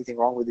there's anything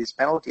wrong with his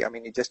penalty.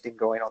 It just didn't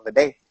go in on the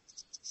day.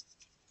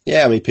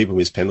 Yeah, people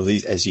miss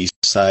penalties, as you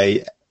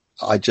say.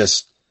 I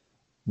just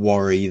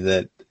worry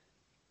that.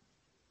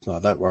 Well,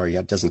 don't worry,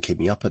 it doesn't keep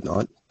me up at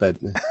night, but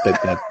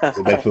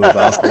that feels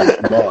Arsenal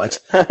might.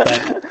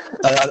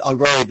 But I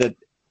worry that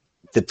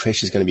the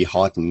pressure is going to be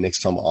heightened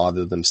next time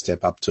either of them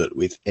step up to it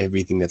with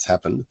everything that's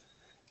happened.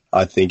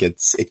 I think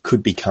it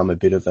could become a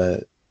bit of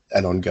an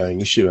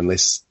ongoing issue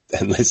unless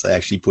they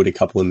actually put a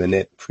couple in the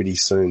net pretty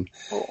soon.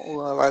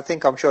 Well,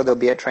 I'm sure there'll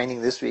be a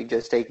training this week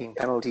just taking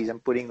penalties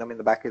and putting them in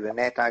the back of the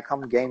net.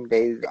 Come game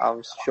day,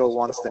 I'm sure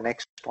once the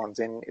next one's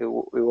in, it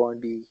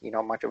won't be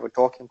much of a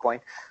talking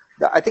point.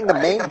 I think the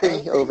main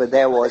thing over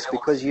there was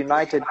because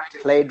United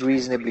played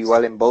reasonably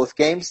well in both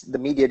games, the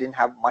media didn't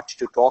have much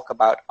to talk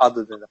about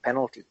other than the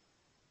penalty.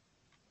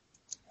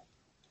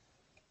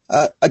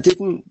 I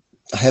didn't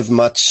have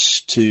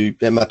much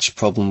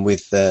problem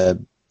with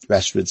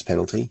Rashford's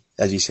penalty.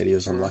 As you said, he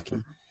was unlucky.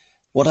 Mm-hmm.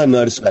 What I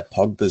noticed about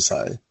Pogba's,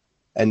 though,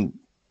 and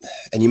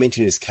you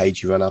mentioned his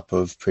cagey run-up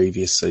of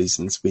previous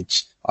seasons,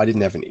 which I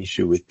didn't have an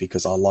issue with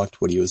because I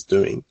liked what he was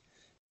doing,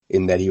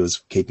 in that he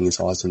was keeping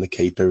his eyes on the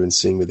keeper and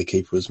seeing where the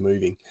keeper was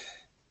moving.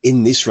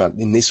 In this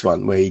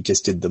one, where he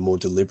just did the more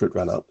deliberate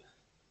run-up,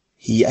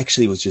 he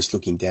actually was just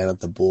looking down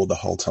at the ball the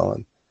whole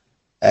time.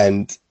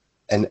 And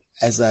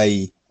as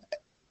a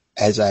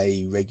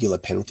regular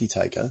penalty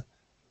taker,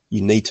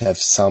 you need to have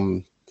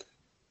some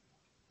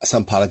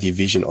part of your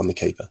vision on the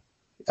keeper.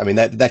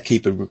 That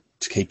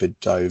keeper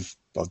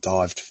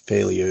dived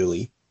fairly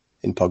early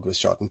in Pogba's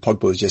shot, and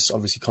Pogba was just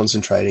obviously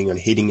concentrating on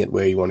hitting it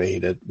where he wanted to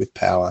hit it with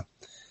power,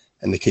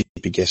 and the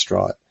keeper guessed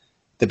right.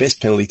 The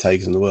best penalty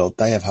takers in the world,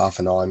 they have half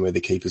an eye on where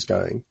the keeper's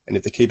going, and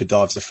if the keeper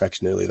dives a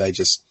fraction early, they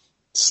just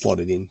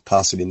slot it in,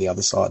 pass it in the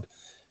other side.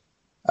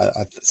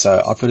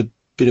 So I've got a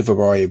bit of a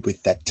worry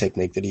with that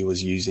technique that he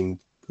was using,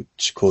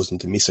 which caused him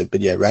to miss it.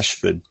 But yeah,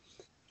 Rashford,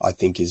 I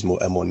think, is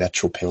a more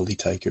natural penalty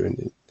taker,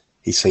 and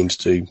he seems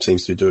to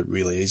do it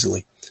really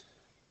easily.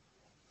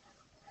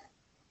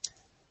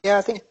 Yeah,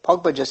 I think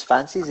Pogba just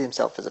fancies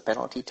himself as a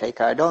penalty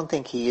taker. I don't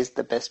think he is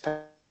the best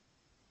penalty.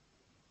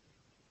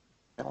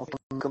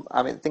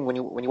 I mean, I think when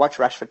you watch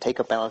Rashford take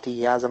a penalty,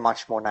 he has a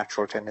much more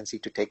natural tendency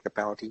to take the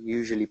penalty,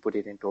 usually put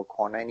it into a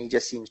corner, and he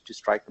just seems to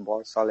strike the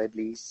ball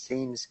solidly. He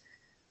seems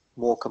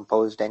more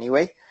composed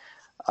anyway.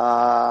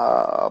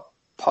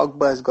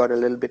 Pogba's got a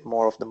little bit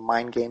more of the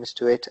mind games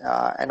to it,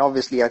 and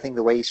obviously I think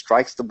the way he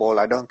strikes the ball,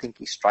 I don't think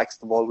he strikes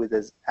the ball with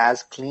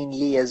as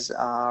cleanly as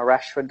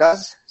Rashford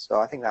does, so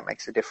I think that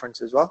makes a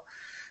difference as well.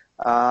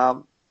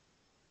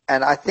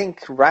 And I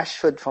think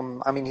Rashford,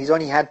 he's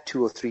only had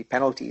 2 or 3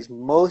 penalties.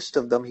 Most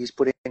of them he's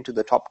put into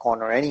the top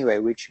corner anyway,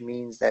 which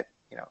means that,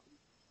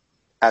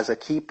 as a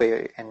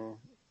keeper and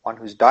one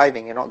who's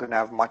diving, you're not going to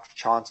have much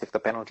chance if the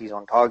penalty's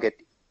on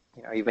target,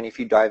 even if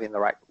you dive in the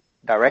right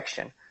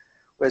direction.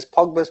 Whereas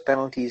Pogba's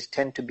penalties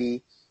tend to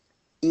be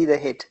either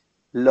hit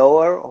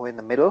lower or in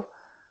the middle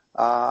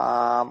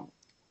of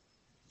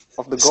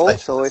the goal.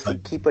 So if the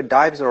keeper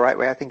dives the right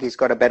way, I think he's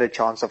got a better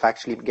chance of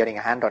actually getting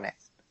a hand on it.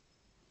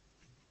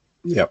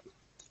 Yep.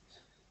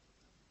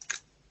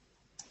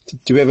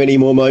 Do you have any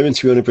more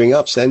moments you want to bring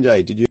up,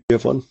 Sanjay? Did you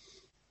have one?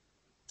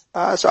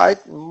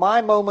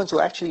 My moments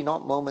were actually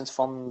not moments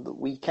from the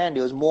weekend.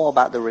 It was more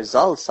about the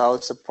results. I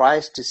was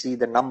surprised to see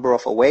the number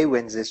of away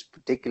wins this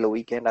particular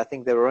weekend. I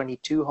think there were only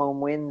 2 home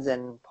wins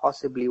and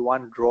possibly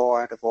 1 draw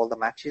out of all the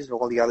matches.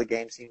 All the other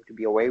games seemed to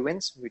be away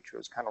wins, which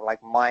was kind of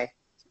like my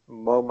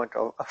moment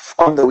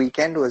from the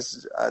weekend.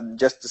 Was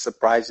just a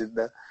surprise at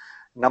the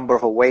number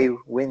of away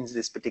wins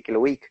this particular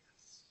week.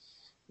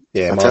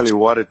 Yeah, I'll tell you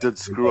what, it did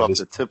screw up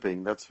the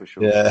tipping, that's for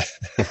sure. Yeah.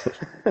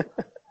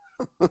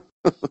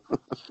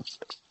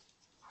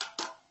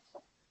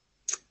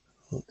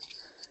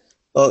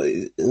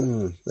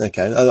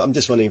 Okay. I'm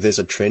just wondering if there's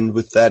a trend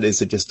with that.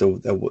 Is it just a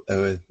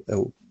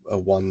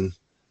 1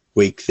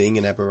 week thing,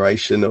 an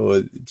aberration,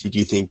 or did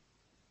you think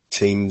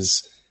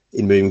teams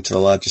in moving to the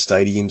larger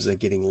stadiums are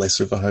getting less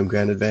of a home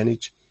ground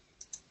advantage?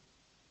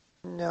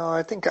 No,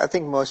 I think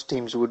most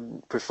teams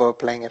would prefer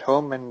playing at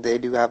home, and they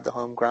do have the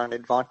home ground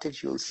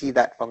advantage. You'll see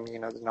that from the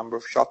number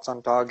of shots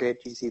on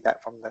target. You see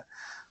that from the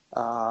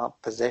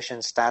possession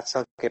stats.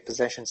 Okay,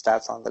 possession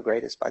stats aren't the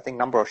greatest, but I think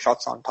number of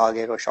shots on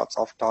target or shots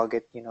off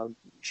target,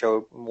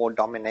 show more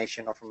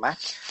domination of a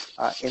match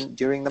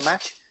during the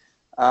match.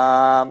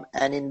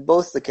 And in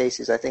both the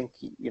cases, I think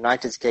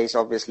United's case,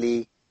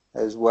 obviously,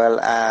 as well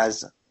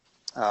as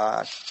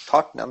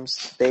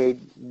Tottenham's,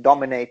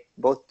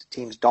 both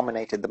teams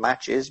dominated the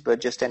matches, but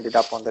just ended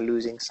up on the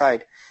losing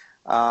side.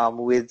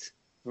 With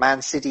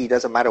Man City, it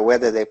doesn't matter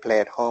whether they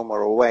play at home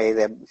or away.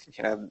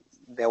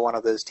 They're one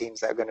of those teams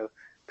that are going to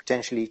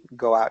potentially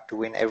go out to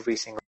win every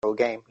single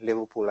game.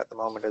 Liverpool at the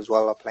moment as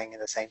well are playing in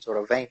the same sort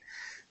of vein.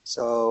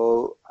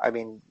 So,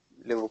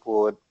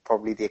 Liverpool were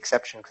probably the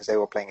exception because they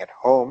were playing at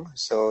home.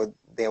 So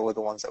they were the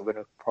ones that were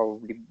going to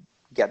probably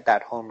get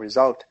that home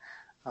result.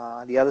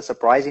 The other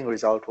surprising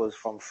result was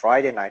from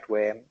Friday night,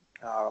 where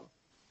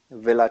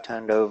Villa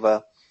turned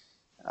over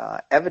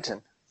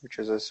Everton, which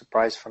was a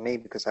surprise for me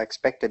because I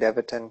expected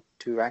Everton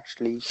to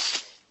actually,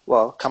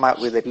 come out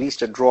with at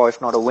least a draw,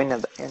 if not a win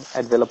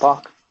at Villa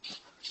Park.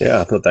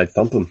 Yeah, I thought they'd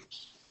thump them.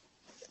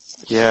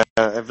 Yeah,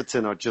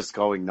 Everton are just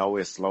going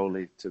nowhere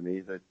slowly to me.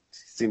 They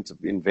seem to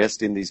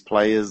invest in these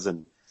players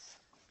and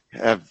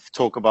have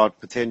talk about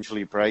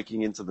potentially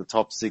breaking into the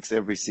top 6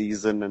 every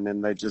season, and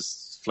then they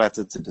just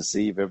flattered to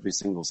deceive every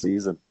single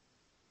season.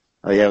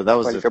 That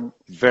was a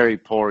very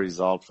poor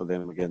result for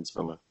them against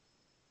Villa.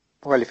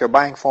 Well, if you're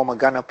buying former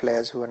Gunner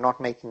players who are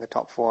not making the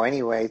top 4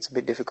 anyway, it's a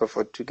bit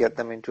difficult to get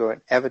them into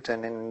an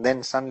Everton and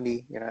then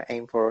suddenly,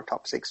 aim for a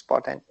top 6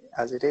 spot. And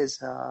as it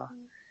is,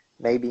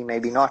 maybe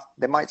not.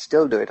 They might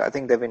still do it. I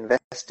think they've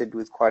invested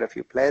with quite a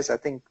few players. I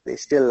think they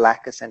still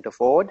lack a centre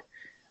forward.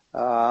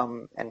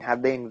 And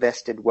had they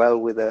invested well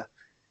with a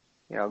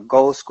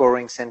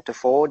goal-scoring centre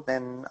forward,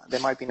 then they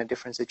might be in a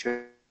different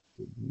situation.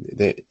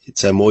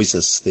 It's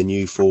Moises, the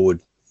new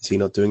forward. Is he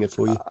not doing it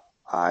for you?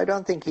 I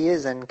don't think he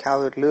is, and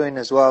Calvert-Lewin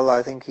as well.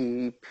 I think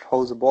he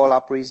holds the ball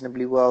up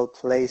reasonably well,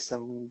 plays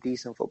some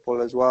decent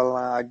football as well.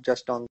 I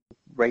just don't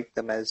rate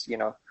them as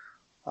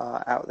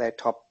out there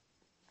top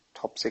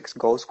 6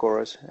 goal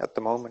scorers at the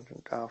moment,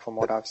 from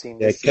what I've seen.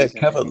 Yeah,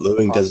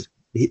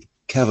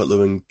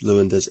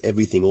 Calvert-Lewin does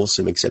everything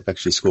awesome except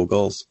actually score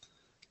goals.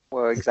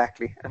 Well,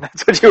 exactly. And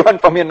that's what you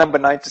want from your number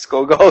 9, to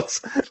score goals.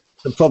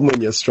 The problem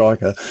when you're a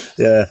striker.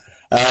 Yeah.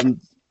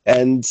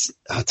 And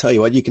I'll tell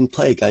you what, you can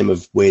play a game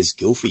of Where's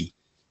Gylfi.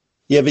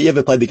 You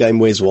ever played the game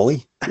Where's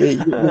Wally?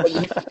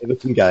 The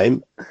Everton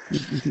game,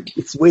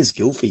 it's Where's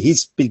Gylfi.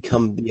 He's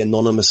become the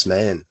anonymous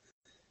man.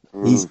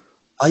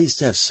 I used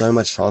to have so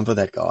much time for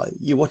that guy.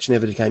 You watch an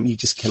Everton game, you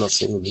just cannot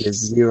see him. He has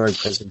zero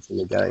presence in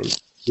the game,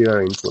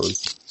 zero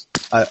influence,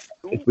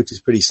 which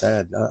is pretty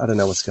sad. I don't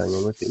know what's going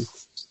on with him.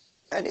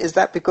 And is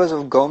that because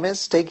of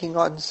Gomez taking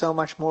on so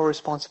much more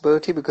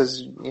responsibility?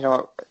 Because,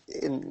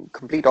 in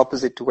complete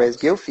opposite to where's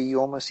Gylfi, you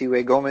almost see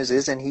where Gomez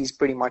is, and he's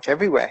pretty much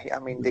everywhere. I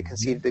mean, they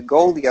conceded the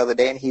goal the other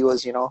day, and he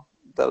was,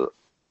 the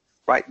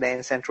right there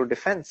in central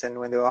defense. And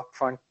when they were up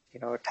front,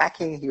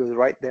 attacking, he was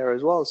right there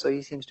as well. So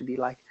he seems to be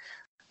like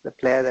the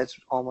player that's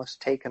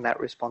almost taken that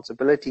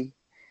responsibility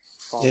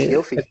from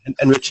Gylfi.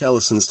 And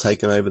Richarlison's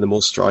taken over the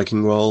more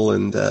striking role,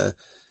 and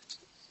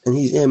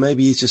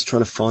maybe he's just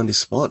trying to find his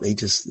spot.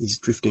 He's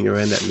drifting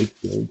around that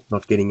midfield,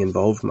 not getting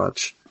involved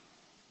much.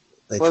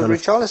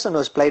 Richarlison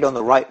was played on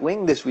the right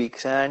wing this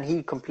week, and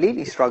he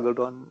completely struggled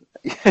on.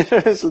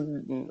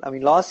 I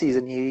mean, last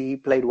season he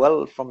played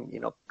well from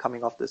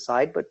coming off the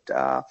side, but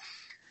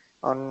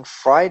on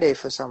Friday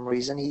for some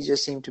reason he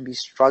just seemed to be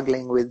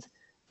struggling with.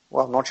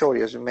 Well, I'm not sure what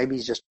he was. Maybe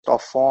he's just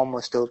off form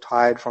or still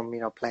tired from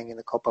playing in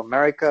the Copa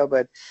America,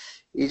 but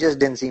he just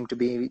didn't seem to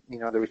be the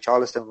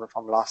Richarlison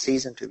from last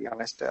season. To be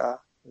honest.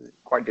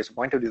 Quite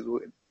disappointed with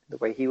the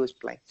way he was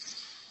playing.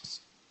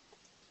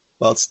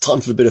 Well, it's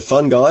time for a bit of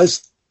fun,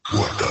 guys.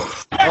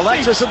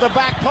 Alexis at the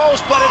back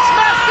post, but it's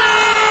Messi!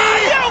 Are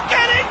you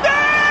kidding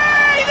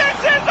me? This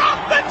is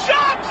off the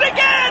charts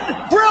again!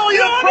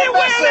 Brilliant from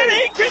Messi! That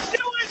he can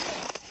do it!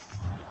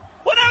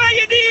 Whatever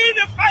you need,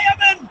 a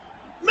fireman!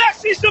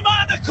 Messi's the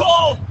man to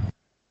call!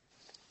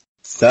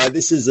 So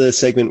this is a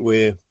segment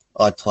where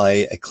I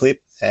play a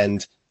clip,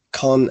 and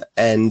Con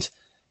and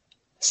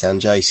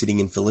Sanjay, sitting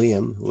in for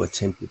Liam, will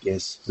attempt to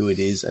guess who it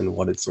is and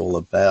what it's all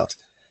about.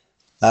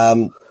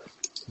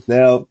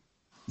 Now,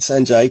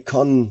 Sanjay,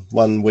 Con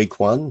won week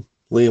 1,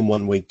 Liam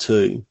won week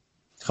 2,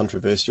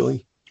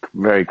 controversially.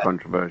 Very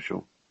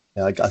controversial.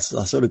 Now, I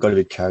sort of got a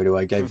bit carried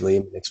away. I gave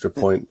Liam an extra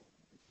point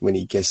when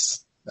he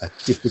guessed a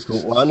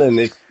difficult one,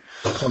 and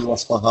Con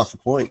lost by half a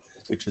point,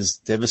 which was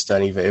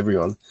devastating for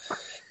everyone.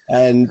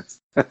 And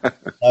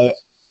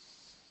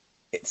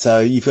so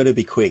you've got to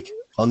be quick.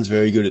 Con's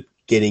very good at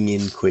getting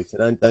in quick.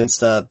 Don't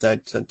start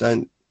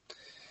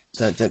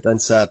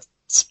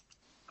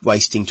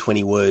wasting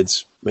 20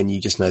 words when you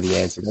just know the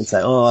answer. Don't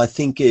say, I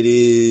think it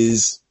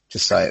is.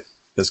 Just say it,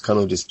 because Con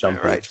will just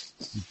jump right.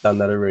 You've done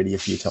that already a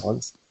few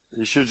times.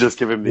 You should just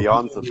give him the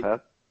answer,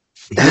 Pat.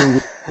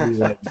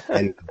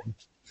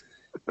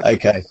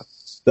 Okay.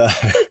 So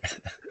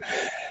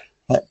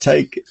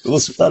we'll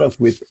start off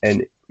with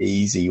an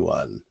easy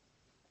one.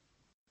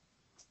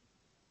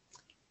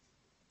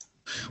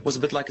 Was a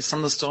bit like a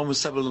thunderstorm with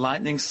several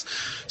lightnings.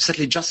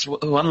 Sadly, just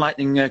one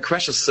lightning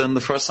crashes in the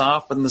first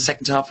half, and in the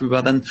second half we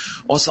were then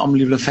also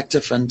unbelievably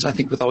effective, and I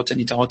think without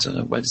any doubt,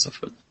 well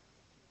deserved.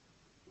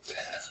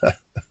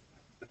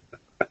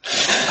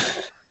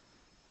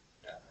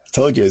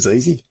 Told you it was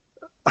easy.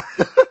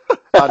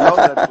 I know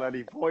that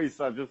bloody voice.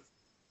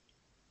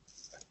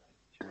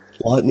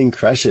 Lightning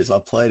crashes.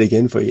 I'll play it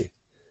again for you.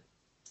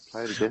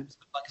 Play it again.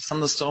 Like a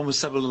thunderstorm with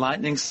several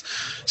lightnings.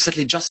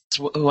 Sadly, just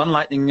one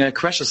lightning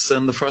crashes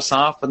in the first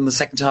half, and in the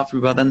second half we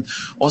were then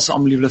also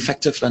unbelievably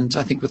effective, and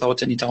I think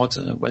without any doubt,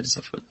 well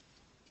deserved.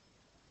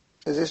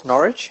 Is this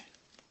Norwich?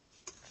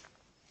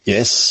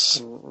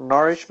 Yes.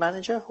 Norwich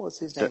manager? What's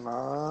his name?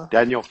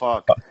 Daniel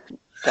Farke.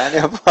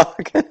 Daniel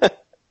Farke.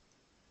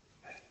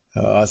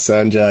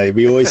 Sanjay.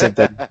 We always have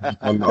that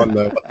on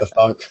the What the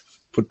Fuck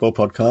football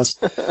podcast.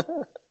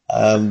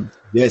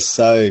 Yes,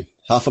 so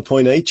half a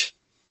point each.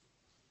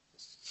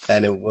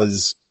 And it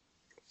was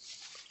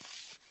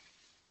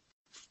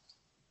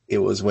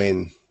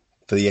when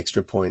for the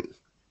extra point.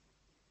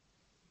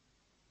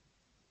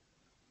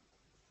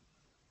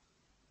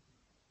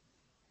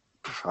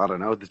 I don't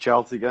know, the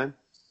Chelsea game?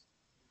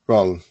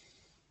 Wrong.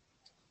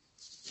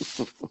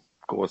 Of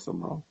course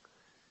I'm wrong.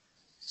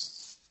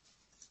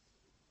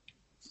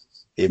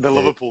 The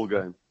Liverpool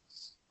game?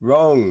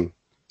 Wrong.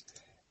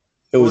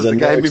 It was the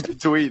game in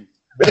between.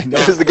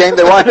 It was the game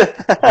they won.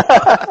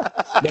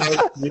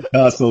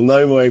 Newcastle,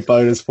 no more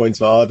bonus points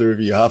for either of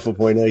you, half a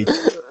point each.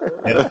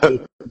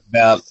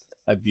 About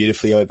how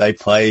beautifully they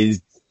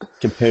played,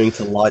 comparing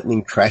to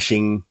lightning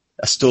crashing,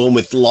 a storm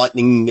with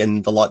lightning,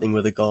 and the lightning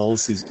with the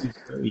goals is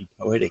very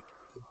poetic.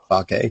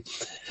 Fuck, eh?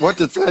 What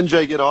did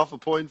Sanjay get half a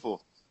point for?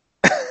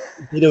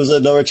 It was a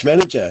Norwich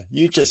manager.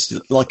 You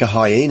just, like a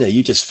hyena,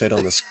 you just fed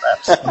on the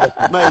scraps.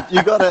 Mate,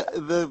 you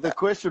the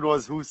question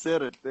was who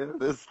said it. The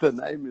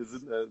name is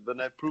the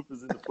name proof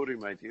is in the pudding,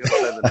 mate. You gotta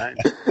say the name.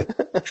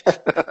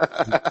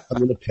 I'm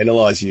going to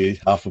penalise you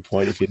half a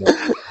point if you're not.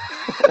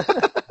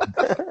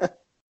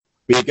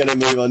 We're going to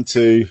move on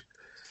to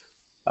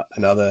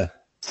another,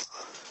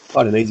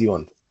 quite an easy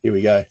one. Here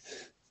we go.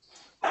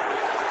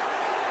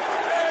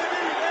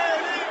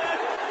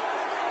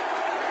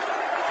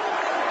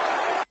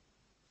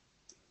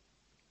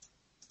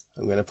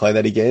 I'm going to play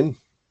that again.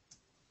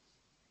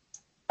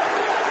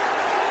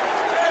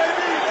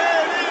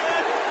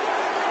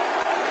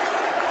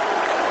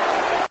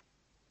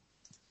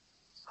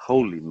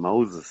 Holy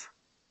Moses.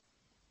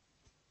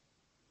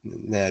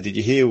 Now, did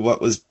you hear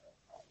what was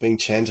being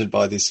chanted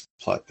by this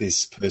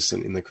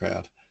person in the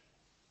crowd?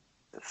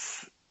 It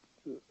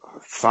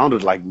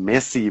sounded like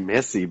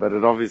Messi, but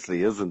it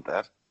obviously isn't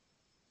that.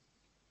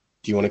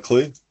 Do you want a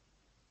clue?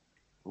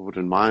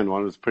 wouldn't mind.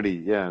 One was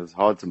it was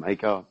hard to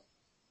make out.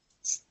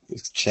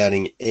 It's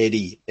shouting,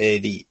 Eddie,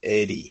 Eddie,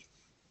 Eddie.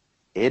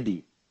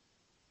 Eddie.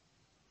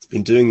 It's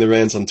been doing the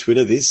rounds on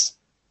Twitter, this.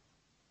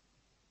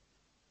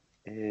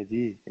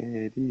 Eddie,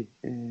 Eddie,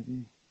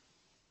 Eddie.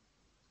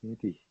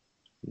 Eddie,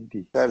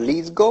 Eddie. The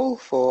Leeds goal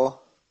for...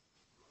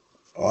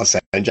 Oh,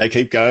 Sanjay,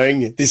 keep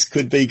going. This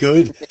could be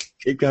good.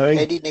 Keep going.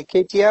 Eddie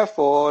Nketiah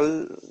for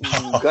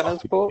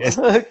Gunnersport. Yes.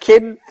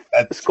 Kid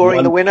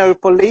scoring the winner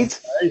for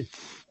Leeds.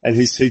 And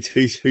who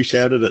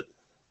shouted it?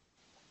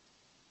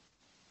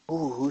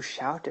 Ooh, who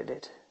shouted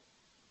it?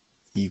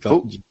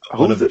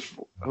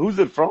 Who's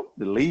it from?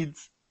 The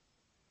Leeds?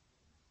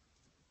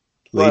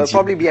 Well, it'll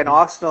probably be an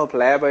Arsenal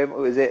player, but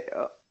is it?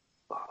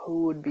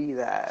 Who would be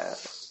there?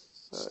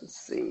 Let's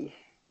see.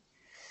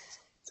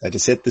 So to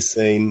set the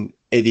scene,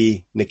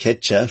 Eddie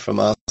Nketiah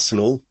from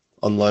Arsenal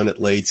on loan at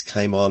Leeds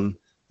came on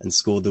and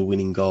scored the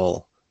winning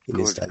goal in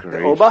this game.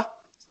 Oba?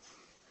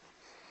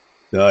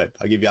 No,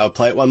 I'll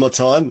play it one more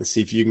time and see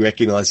if you can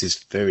recognise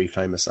his very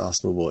famous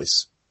Arsenal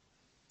voice.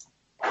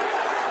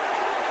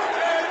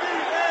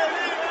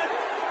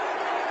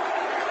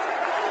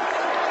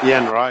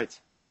 Ian Wright.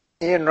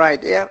 Ian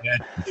Wright, yeah.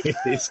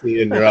 It's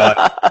Ian Wright.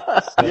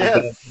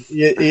 Yes.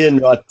 Ian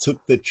Wright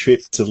took the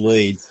trip to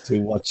Leeds to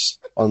watch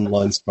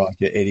on-loan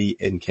striker Eddie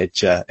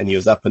Nketiah, and he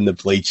was up in the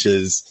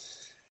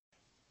bleachers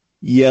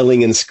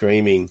yelling and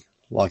screaming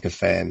like a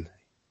fan.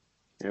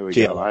 There we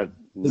go. I had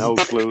no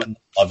clue.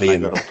 Love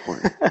Ian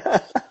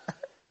Wright.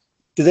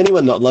 Does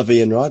anyone not love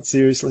Ian Wright?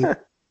 Seriously?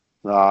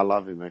 No, I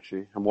love him,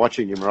 actually. I'm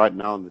watching him right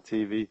now on the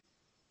TV.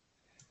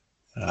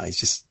 He's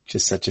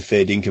just such a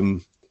fair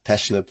dinkum,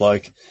 passionate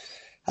bloke.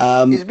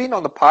 He's been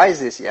on the Pies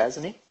this year,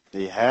 hasn't he?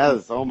 He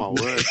has. Oh, my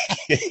word.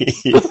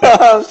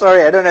 I'm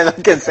sorry, I don't know if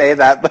I can say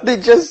that, but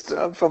it just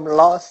from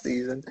last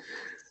season.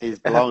 He's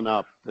blown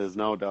up. There's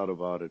no doubt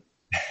about it.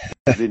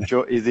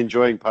 He's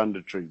enjoying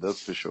punditry,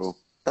 that's for sure.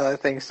 I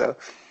think so.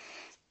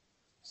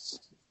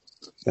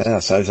 Yeah,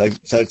 so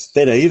it's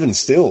dead even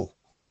still.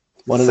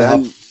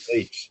 1.5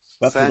 each.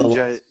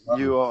 Sanjay,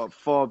 you are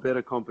far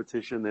better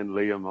competition than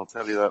Liam, I'll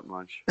tell you that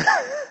much.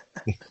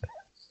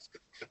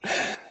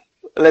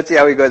 Let's see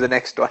how we go the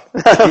next one.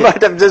 I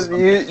might have just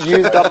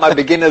used up my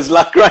beginner's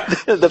luck right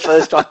the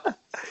first one.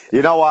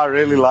 You know why I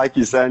really like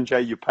you,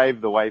 Sanjay? You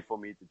paved the way for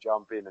me to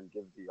jump in and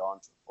give the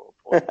answer for a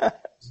point.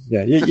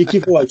 Yeah, you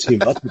give away too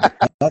much.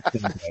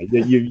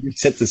 You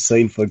set the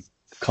scene for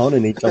Con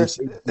and he jumps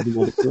in.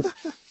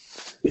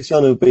 This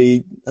one will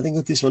be, I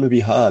think this one will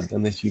be hard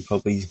unless you've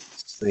probably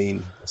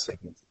seen a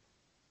segment.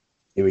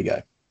 Here we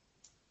go.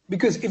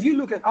 Because if you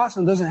look at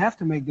Arsenal, doesn't have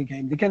to make the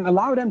game. They can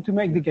allow them to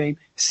make the game,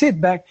 sit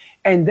back,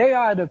 and they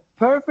are the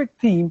perfect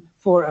team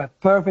for a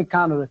perfect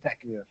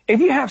counter-attack. Yeah.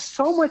 If you have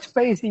so much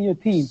space in your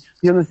team,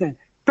 you understand.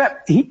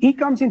 Pepe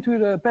comes into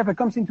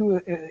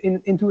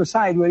a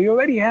side where he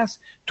already has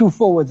two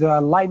forwards that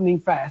are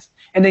lightning fast,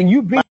 and then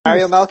you bring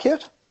Mario Malkier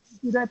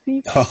to that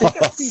team. Don't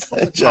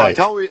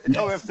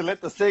have to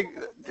let the thing.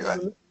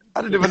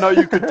 I didn't even know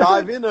you could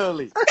dive in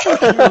early.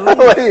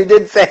 Well, you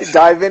did say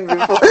dive in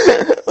before.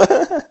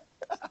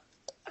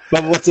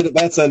 But what's it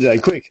about,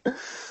 Sanjay? Quick.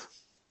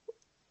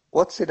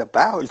 What's it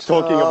about? He's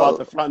talking about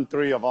the front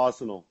three of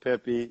Arsenal: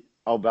 Pepe,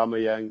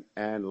 Aubameyang,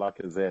 and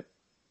Lacazette.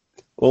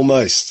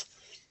 Almost.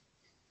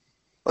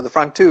 Well, the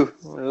front two.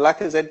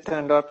 Lacazette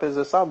turned up as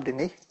a sub, didn't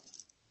he?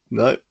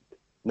 No.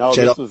 No,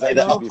 Chad, this was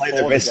I'll play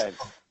the rest.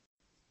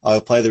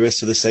 I'll play the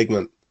rest of the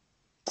segment.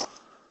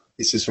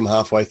 This is from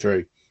halfway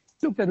through.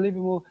 Looked at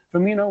Liverpool,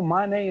 Firmino,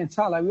 Mane, and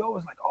Salah. We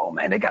always like, oh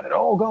man, they got it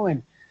all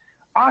going.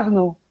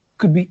 Arsenal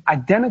could be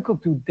identical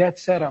to that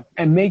setup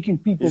and making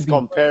people. He's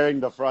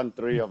comparing the front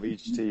three of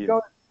each team.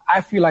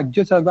 I feel like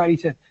just as Gary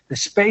said, the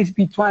space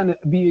behind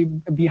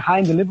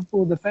the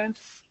Liverpool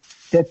defense,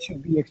 that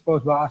should be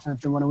exposed by Arsenal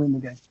if they want to win the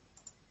game.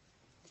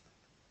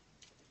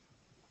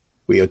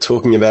 We are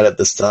talking about at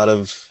the start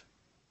of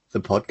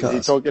the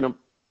podcast.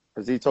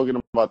 Is he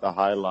talking about the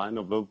high line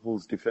of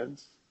Liverpool's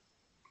defense?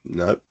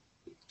 No.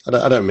 I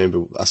don't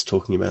remember us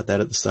talking about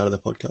that at the start of the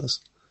podcast.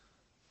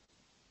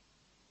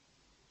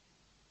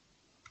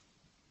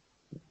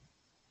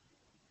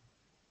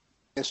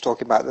 He's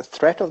talking about the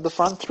threat of the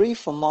front three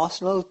from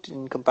Arsenal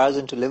in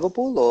comparison to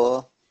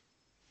Liverpool,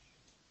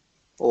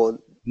 or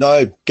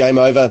No, game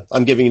over.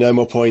 I'm giving you no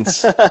more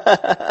points.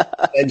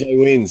 Sanjay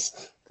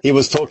wins. He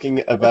was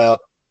talking about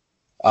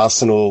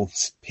Arsenal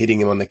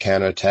hitting him on the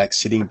counter-attack,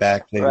 sitting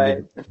back,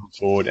 then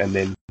forward, and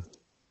then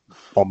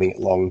bombing it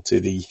long to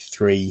the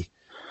three.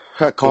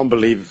 I can't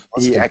believe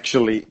he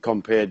actually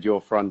compared your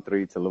front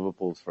three to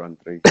Liverpool's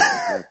front three.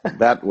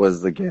 That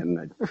was,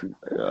 again,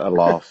 a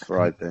laugh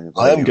right there.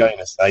 I am going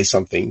to say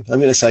something. I'm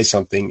going to say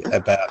something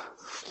about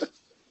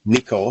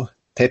Nico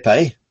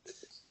Pepe.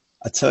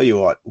 I tell you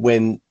what,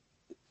 when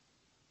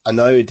I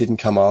know it didn't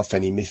come off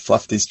and he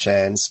fluffed his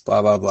chance,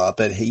 blah, blah, blah,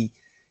 but he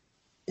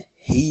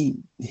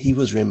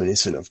was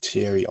reminiscent of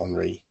Thierry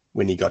Henry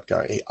when he got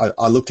going.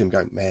 I looked at him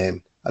going,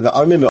 man. I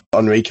remember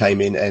Henry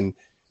came in and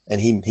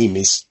he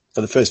missed. For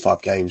the first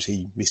 5 games,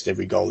 he missed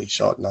every goal he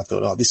shot, and I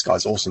thought, oh, this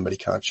guy's awesome, but he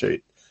can't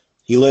shoot.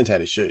 He learned how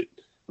to shoot.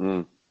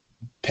 Mm.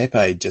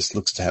 Pepe just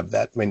looks to have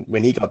that.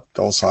 When he got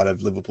goal side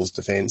of Liverpool's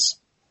defence,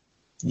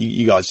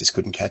 you guys just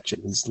couldn't catch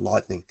it. It's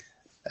lightning.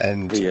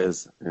 And He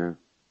is, yeah.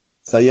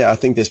 so, yeah, I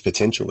think there's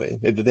potential there.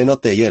 They're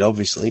not there yet,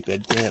 obviously,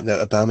 but yeah,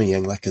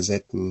 Aubameyang,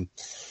 Lacazette and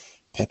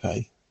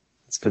Pepe.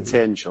 It's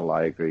Potential,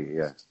 I agree,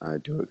 yeah. I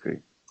do agree.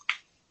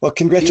 Well, Do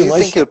congratulations.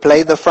 you think he'll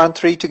play the front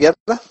three together?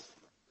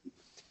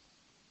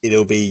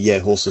 It'll be,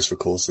 horses for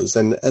courses.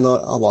 And I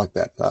like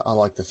that. I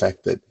like the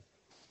fact that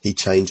he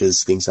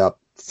changes things up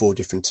for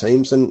different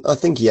teams. And I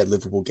think he had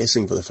Liverpool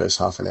guessing for the first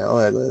half an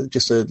hour.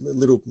 Just a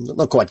little,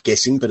 not quite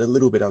guessing, but a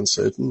little bit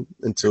uncertain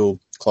until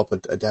Klopp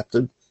had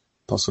adapted,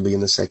 possibly in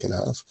the second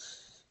half.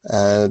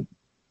 I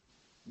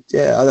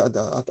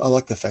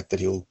like the fact that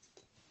he'll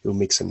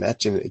mix and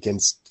match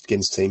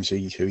against teams who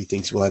he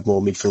thinks will have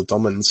more midfield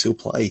dominance. He'll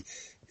play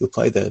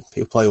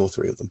all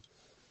three of them.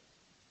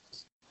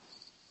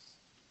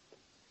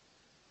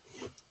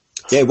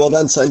 Yeah, well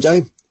done,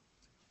 Sanjay.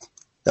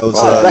 That was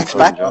thanks,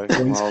 Matt. Well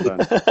done.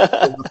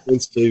 1.5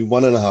 points to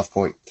 1.5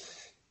 point.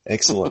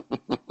 Excellent.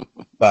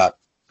 But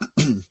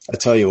I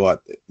tell you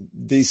what,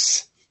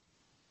 this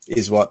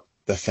is what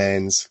the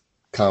fans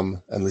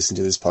come and listen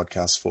to this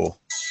podcast for.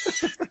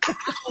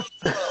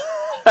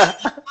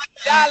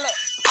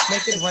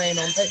 Make it rain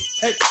on me.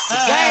 Hey,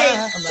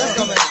 let's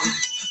go, man.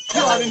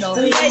 You already know.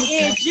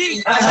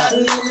 A-N-G. I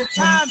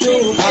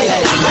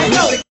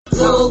know.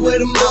 Roll with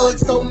them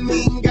bugs so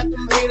mean, got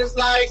them haters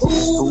like,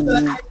 who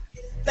the heck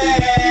is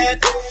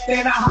that?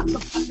 Then I hop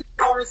up on the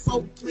car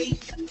so clean.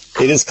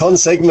 It is con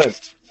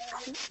segment.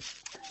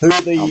 Who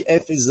the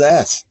F is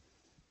that?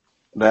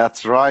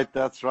 That's right.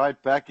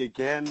 Back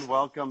again.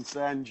 Welcome,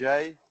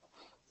 Sanjay.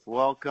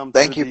 Welcome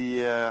Thank to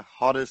you. the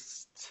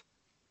hottest,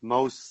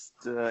 most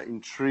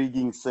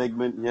intriguing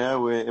segment here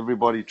where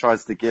everybody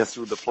tries to guess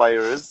who the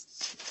player is.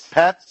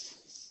 Pat,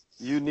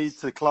 you need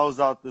to close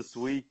out this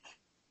week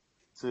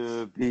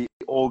to be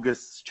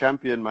August's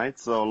champion, mate.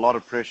 So a lot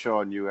of pressure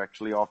on you,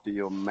 actually, after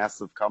your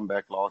massive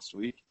comeback last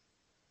week.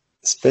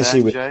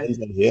 Especially with Sanjay.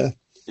 Sanjay here.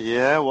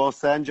 Yeah, well,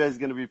 Sanjay is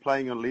going to be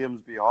playing on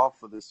Liam's behalf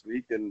for this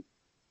week, and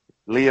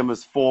Liam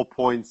is 4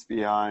 points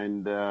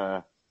behind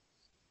Pat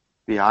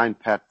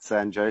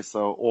Sanjay,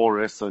 so all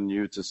rests on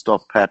you to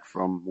stop Pat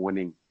from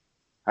winning.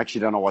 I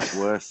actually don't know what's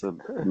worse, a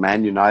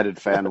Man United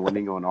fan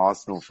winning or an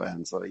Arsenal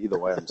fan, so either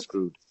way I'm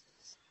screwed.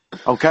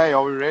 Okay,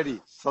 are we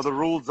ready? So the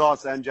rules are,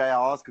 Sanjay,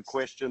 I ask a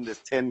question, there's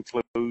 10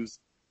 clues.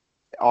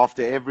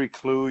 After every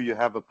clue, you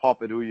have a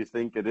pop at who you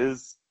think it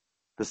is.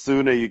 The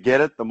sooner you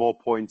get it, the more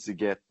points you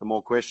get. The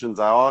more questions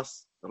I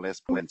ask, the less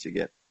points you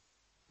get.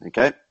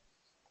 Okay?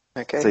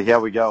 Okay. So here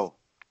we go.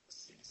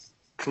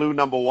 Clue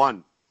number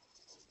 1.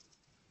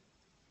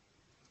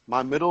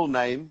 My middle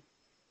name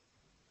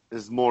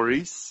is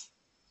Maurice,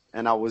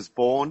 and I was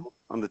born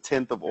on the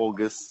 10th of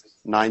August,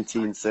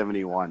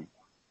 1971.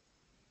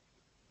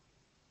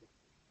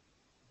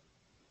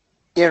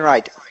 Ian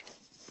Wright.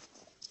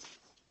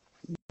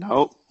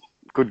 No,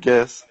 good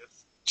guess.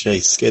 Gee,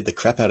 scared the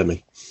crap out of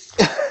me.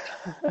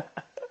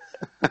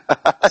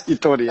 You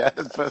thought he had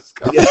it first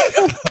go. Yeah, I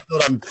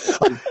thought I'm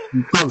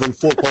gone from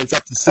 4 points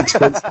up to 6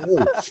 points.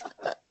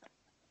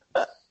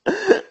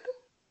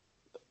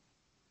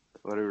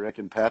 What do you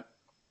reckon, Pat?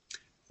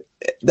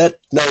 That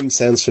name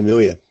sounds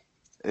familiar.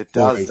 It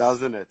does, Maurice.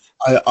 doesn't it?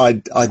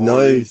 I know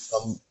Maurice.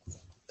 some.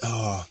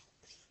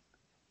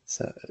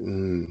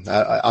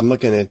 I'm not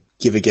going to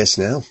give a guess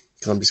now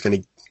because I'm just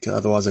going to.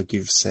 Otherwise, I'll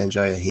give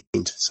Sanjay a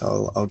hint.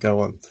 So I'll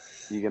go on.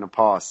 You're going to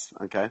pass.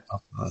 Okay.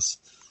 I'll pass.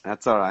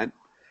 That's all right.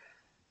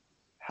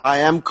 I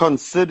am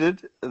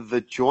considered the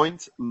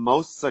joint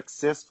most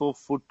successful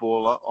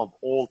footballer of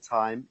all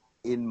time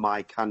in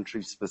my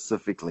country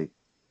specifically,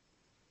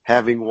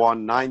 having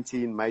won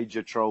 19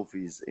 major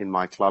trophies in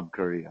my club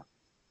career.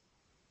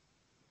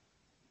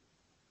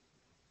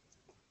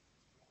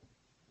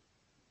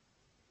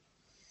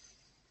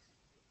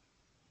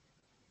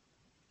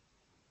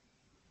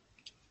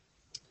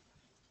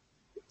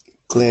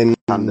 Glenn.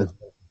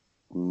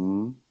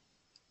 Mm.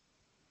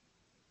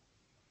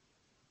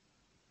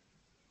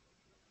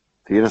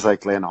 If you're going to say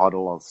Glenn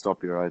Hoddle, I'll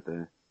stop you right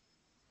there.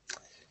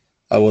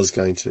 I was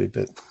going to,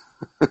 but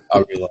I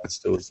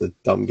realised it was a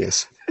dumb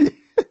guess.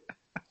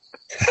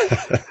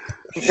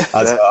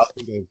 I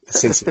think a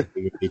sensible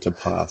thing would be to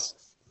pass.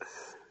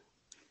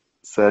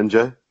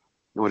 Sanjay,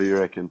 what do you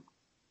reckon?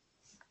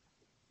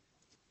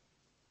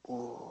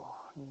 Oh,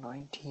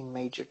 19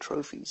 major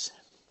trophies.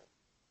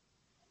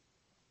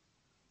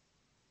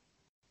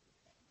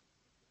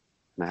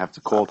 I have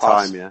to call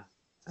Pass. time, yeah?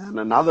 And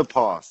another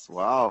pass.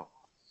 Wow.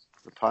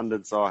 The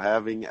pundits are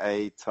having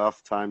a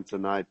tough time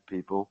tonight,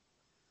 people.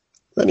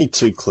 Only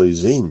 2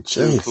 clues in. 2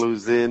 Jeez.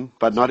 clues in,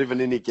 but not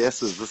even any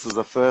guesses. This is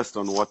a first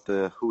on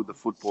who the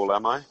football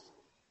am I?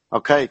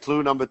 Okay,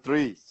 clue number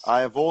 3.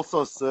 I have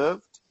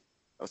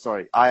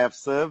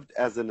served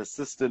as an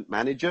assistant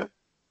manager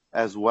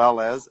as well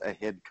as a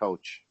head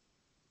coach.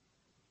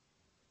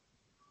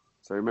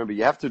 So remember,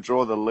 you have to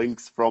draw the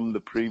links from the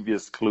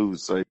previous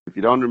clues. So if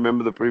you don't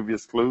remember the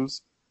previous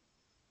clues,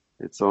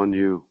 it's on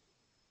you.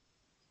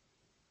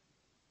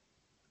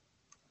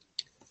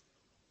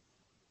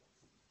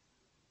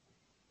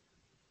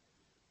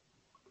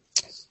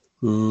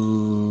 Roy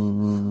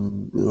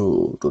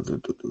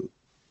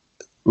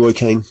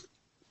Keane.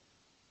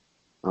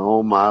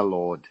 Oh, my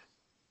Lord.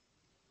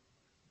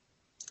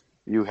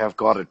 You have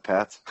got it,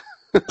 Pat.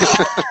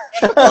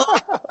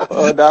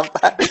 Well done,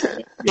 Pat.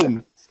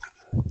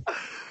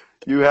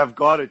 You have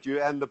got it.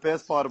 And the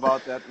best part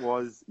about that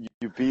was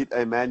you beat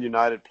a Man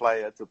United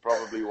player to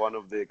probably one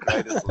of the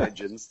greatest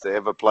legends to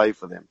ever play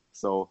for them.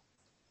 So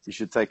you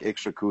should take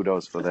extra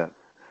kudos for that.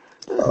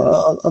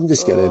 I'm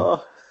just going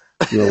to...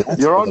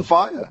 You're on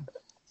fire.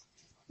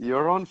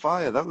 You're on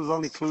fire. That was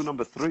only clue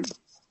number 3.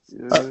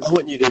 I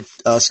want you to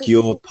ask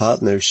your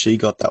partner if she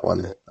got that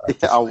one.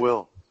 Yeah, I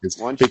will.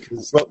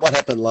 Because what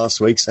happened last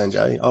week,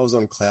 Sanjay, I was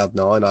on cloud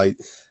 9.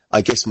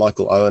 I guessed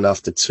Michael Owen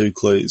after 2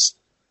 clues.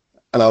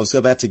 And I was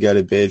about to go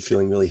to bed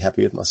feeling really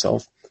happy with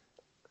myself.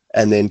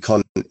 And then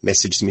Con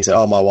messaged me and said,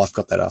 oh, my wife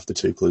got that after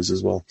 2 clues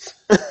as well.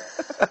 The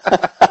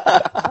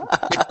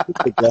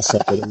gloss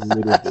off it a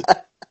little bit.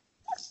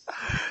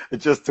 It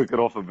just took it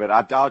off a bit.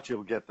 I doubt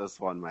you'll get this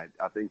one, mate.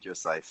 I think you're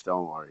safe.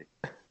 Don't worry.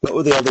 What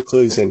were the other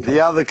clues then?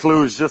 The other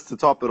clues, just to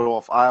top it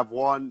off, I have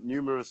won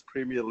numerous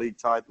Premier League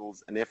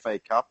titles, an FA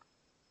Cup,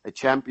 a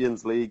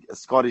Champions League, a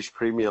Scottish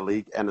Premier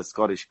League, and a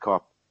Scottish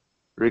Cup.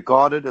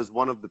 Regarded as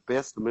one of the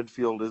best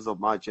midfielders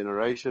of my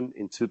generation,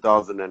 in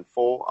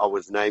 2004, I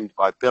was named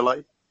by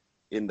Pele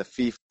in the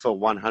FIFA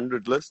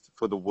 100 list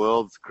for the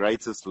world's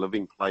greatest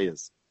living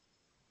players.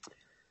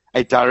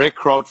 A direct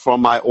quote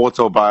from my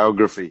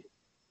autobiography.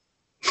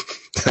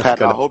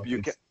 Pat, I hope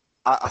you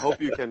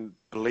can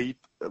bleep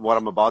what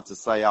I'm about to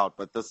say out,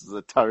 but this is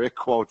a direct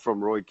quote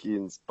from Roy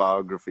Keane's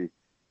biography.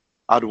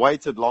 I'd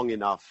waited long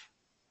enough.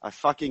 I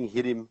fucking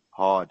hit him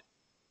hard.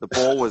 The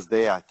ball was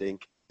there, I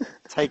think.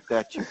 Take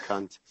that, you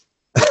cunt.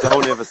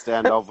 Don't ever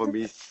stand over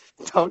me.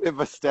 Don't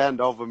ever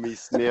stand over me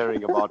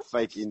sneering about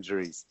fake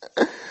injuries.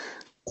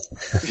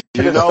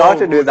 You know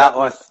started with that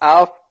one.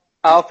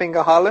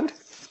 Alfinger Haaland?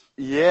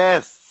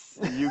 Yes.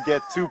 You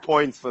get 2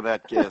 points for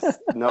that guess,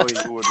 knowing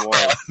who it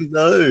was.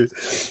 No.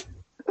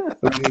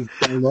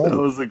 That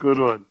was a good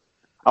one.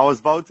 I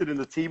was voted in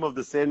the team of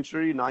the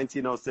century,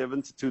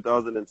 1907 to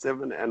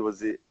 2007, and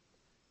was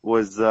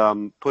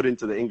put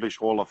into the English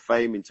Hall of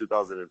Fame in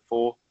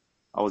 2004.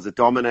 I was a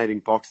dominating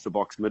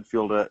box-to-box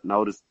midfielder,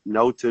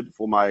 noted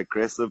for my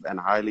aggressive and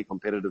highly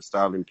competitive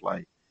style in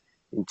play.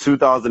 In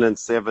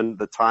 2007,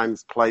 the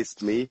Times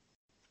placed me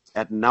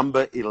at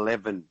number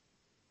 11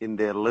 in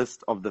their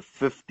list of the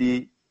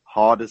 50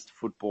 hardest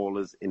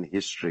footballers in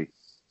history.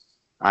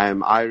 I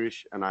am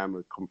Irish, and I am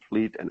a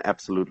complete and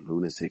absolute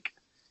lunatic.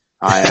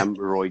 I am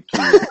Roy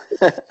Keane.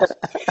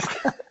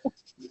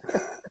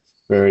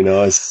 Very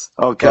nice.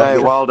 Okay,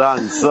 well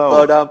done. So,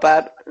 well done,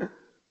 Pat.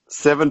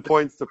 7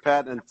 points to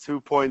Pat and 2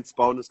 points,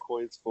 bonus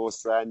points for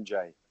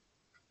Sanjay.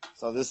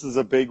 So this is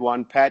a big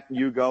one. Pat,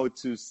 you go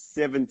to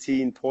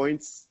 17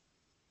 points,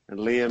 and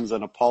Liam's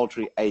on a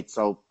paltry 8.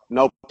 So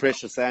no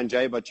pressure,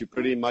 Sanjay, but you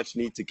pretty much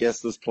need to guess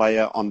this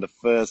player on the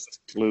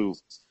first clue.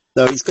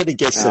 No, he's got to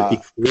guess it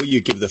before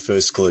you give the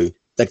first clue.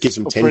 That gives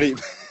him 10. Pretty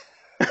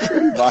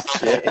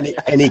much, yeah.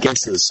 Any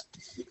guesses?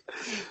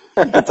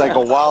 You can take a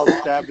wild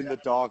stab in the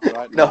dark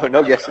right now.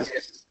 No guesses.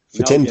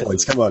 For 10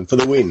 points, come on, for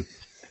the win.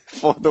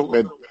 For the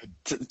win.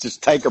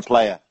 Just take a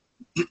player.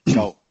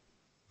 Go.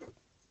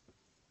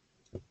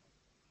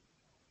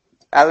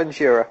 Alan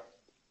Shearer.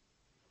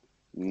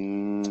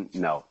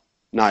 No.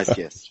 Nice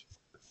guess.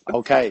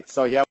 Okay,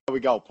 so here we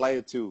go.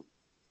 Player 2.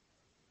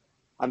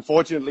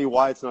 Unfortunately,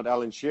 why it's not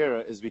Alan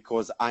Shearer is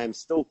because I am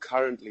still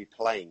currently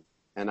playing,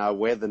 and I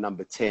wear the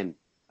number 10.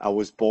 I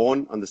was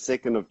born on the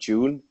 2nd of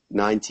June,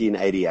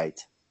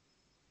 1988.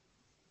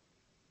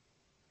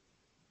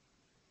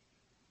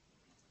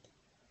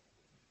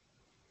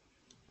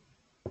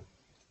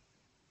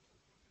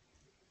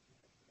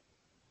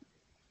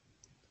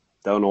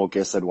 Don't all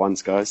guess at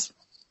once, guys.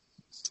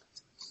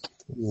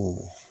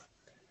 Oh.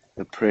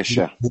 The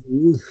pressure.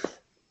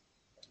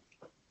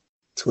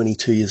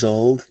 22 years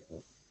old.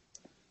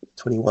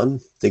 21.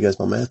 There goes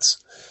my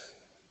maths.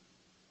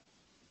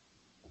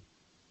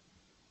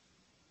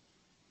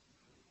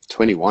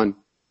 21.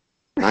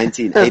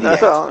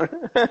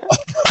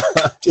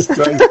 1988. Just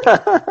throwing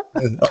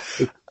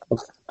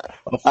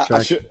off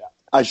track.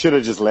 I should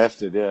have just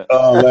left it, yeah.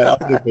 Oh, man, I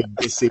would have been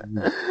guessing.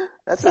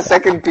 That's the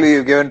second clue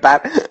you've given,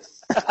 Pat.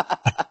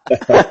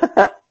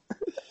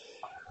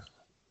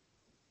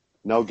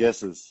 No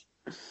guesses.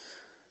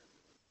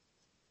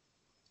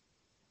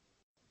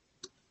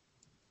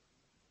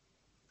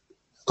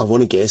 I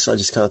want to guess. I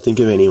just can't think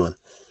of anyone.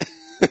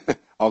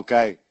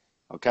 Okay,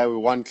 we're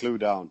 1 clue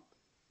down.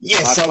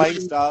 Yes,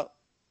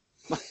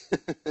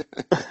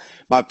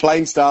 My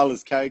playing style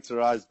is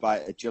characterized by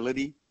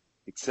agility,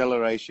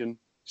 acceleration,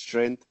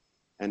 strength,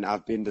 and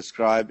I've been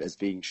described as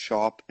being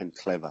sharp and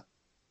clever.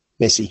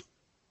 Messi.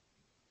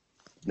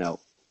 No.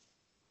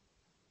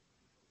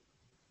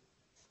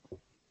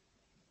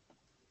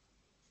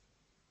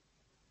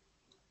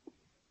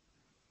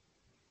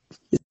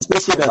 Is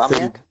Messi about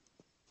 30?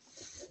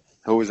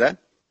 Who was that?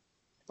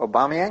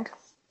 Aubameyang?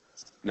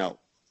 No.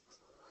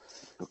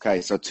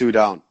 Okay, so 2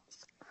 down.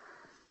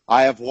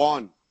 I have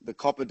won the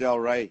Copa del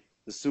Rey,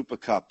 the Super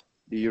Cup,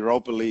 the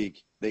Europa League,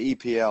 the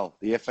EPL,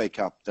 the FA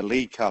Cup, the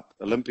League Cup,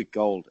 Olympic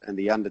Gold, and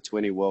the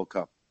Under-20 World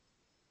Cup.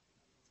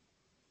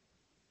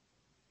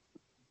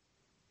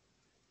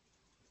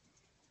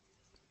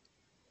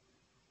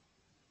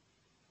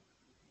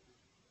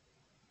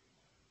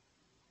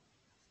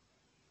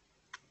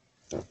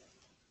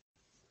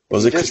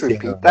 Was it Just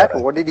Cristiano repeat that.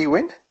 Ronaldo? What did he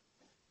win?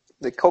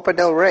 The Copa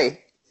del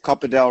Rey.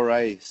 Copa del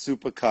Rey,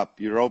 Super Cup,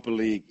 Europa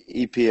League,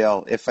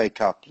 EPL, FA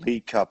Cup,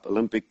 League Cup,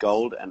 Olympic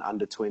Gold, and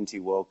Under-20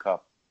 World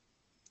Cup.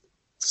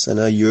 So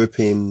no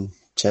European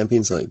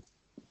Champions League.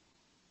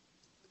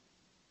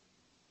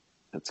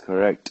 That's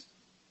correct.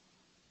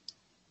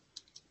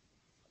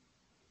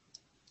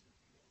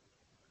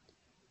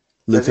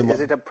 Is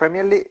it a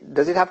Premier League?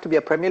 Does it have to be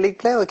a Premier League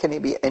player, or can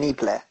it be any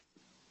player?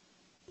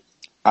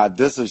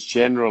 This is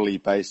generally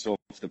based off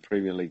the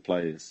Premier League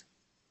players.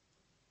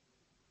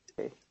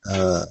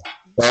 Well,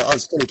 I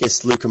was going to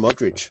guess Luka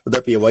Modric. Would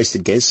that be a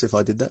wasted guess if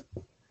I did that?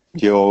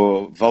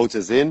 Your vote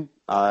is in.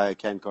 I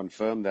can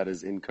confirm that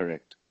is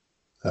incorrect.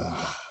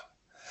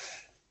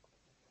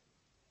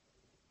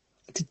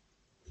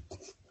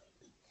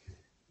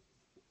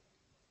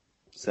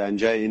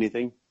 Sanjay,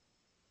 anything?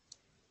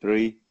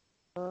 3,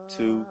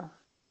 2,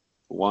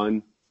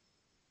 1.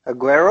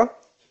 Aguero?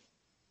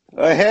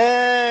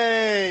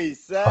 Hey,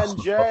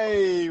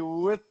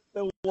 Sanjay with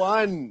the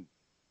 1.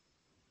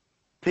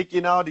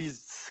 Picking out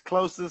his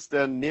closest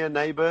and near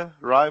neighbor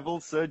rival,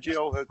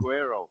 Sergio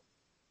Aguero.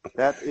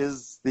 That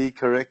is the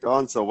correct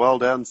answer. Well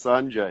done,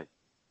 Sanjay.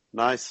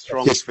 Nice,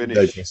 strong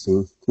finish.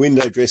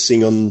 Window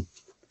dressing on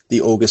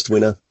the August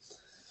winner.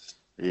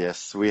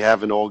 Yes, we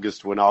have an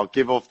August winner. I'll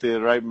give off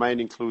the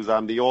remaining clues.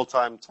 I'm the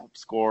all-time top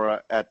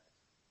scorer at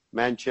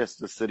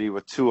Manchester City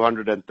with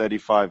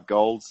 235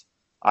 goals.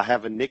 I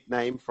have a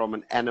nickname from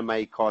an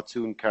anime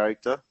cartoon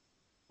character,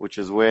 which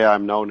is where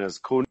I'm known as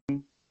Kun.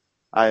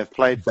 I have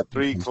played for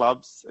 3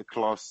 clubs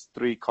across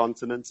 3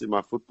 continents in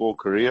my football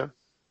career.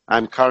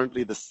 I'm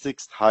currently the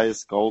 6th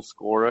highest goal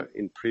scorer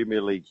in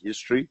Premier League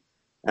history,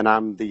 and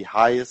I'm the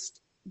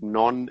highest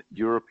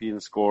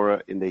non-European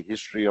scorer in the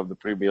history of the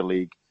Premier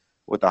League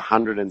with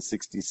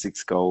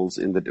 166 goals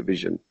in the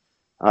division.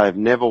 I have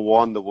never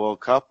won the World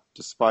Cup,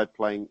 despite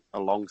playing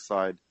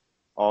alongside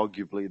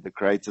arguably the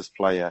greatest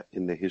player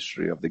in the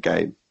history of the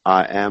game.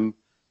 I am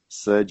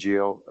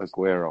Sergio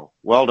Aguero.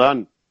 Well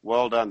done.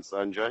 Well done,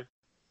 Sanjay.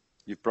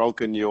 You've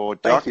broken your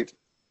duck. Thank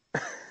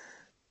you.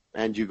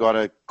 And you got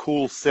a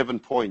cool 7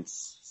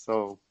 points.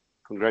 So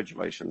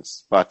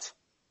congratulations. But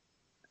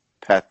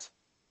Pat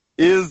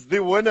is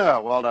the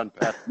winner. Well done,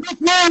 Pat.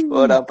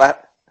 Well done,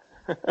 Pat.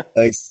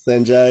 Thanks,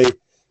 Sanjay.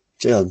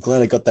 Gee, I'm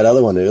glad I got that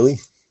other one early.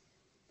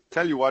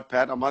 Tell you what,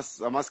 Pat, I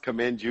must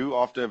commend you.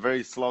 After a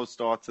very slow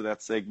start to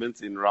that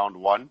segment in round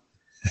 1,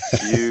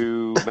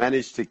 you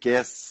managed to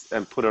guess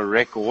and put a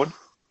record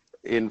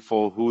in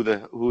for who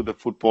the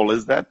football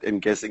is that, in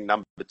guessing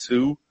number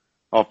 2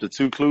 after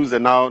 2 clues,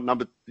 and now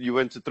you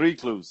went to 3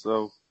 clues.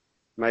 So,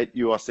 mate,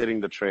 you are setting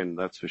the trend,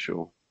 that's for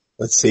sure.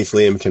 Let's see if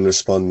Liam can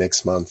respond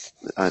next month.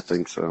 I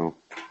think so.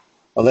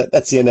 Well,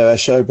 that's the end of our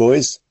show,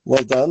 boys.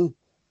 Well done.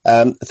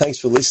 Thanks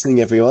for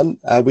listening, everyone.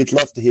 We'd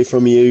love to hear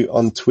from you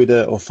on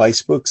Twitter or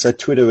Facebook. So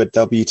Twitter at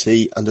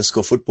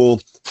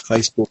WT_football,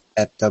 Facebook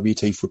at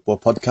WT Football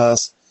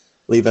Podcast.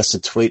 Leave us a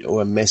tweet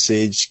or a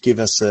message. Give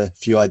us a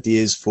few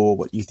ideas for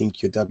what you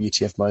think your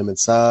WTF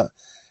moments are,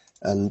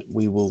 and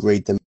we will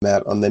read them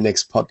out on the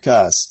next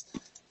podcast.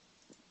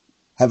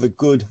 Have a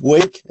good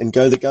week and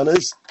go the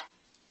Gunners,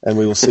 and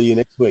we will see you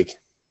next week.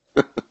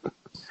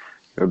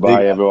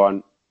 Goodbye,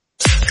 everyone.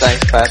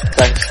 Thanks, Pat.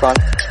 Thanks, Con.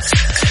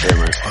 Yeah,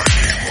 mate.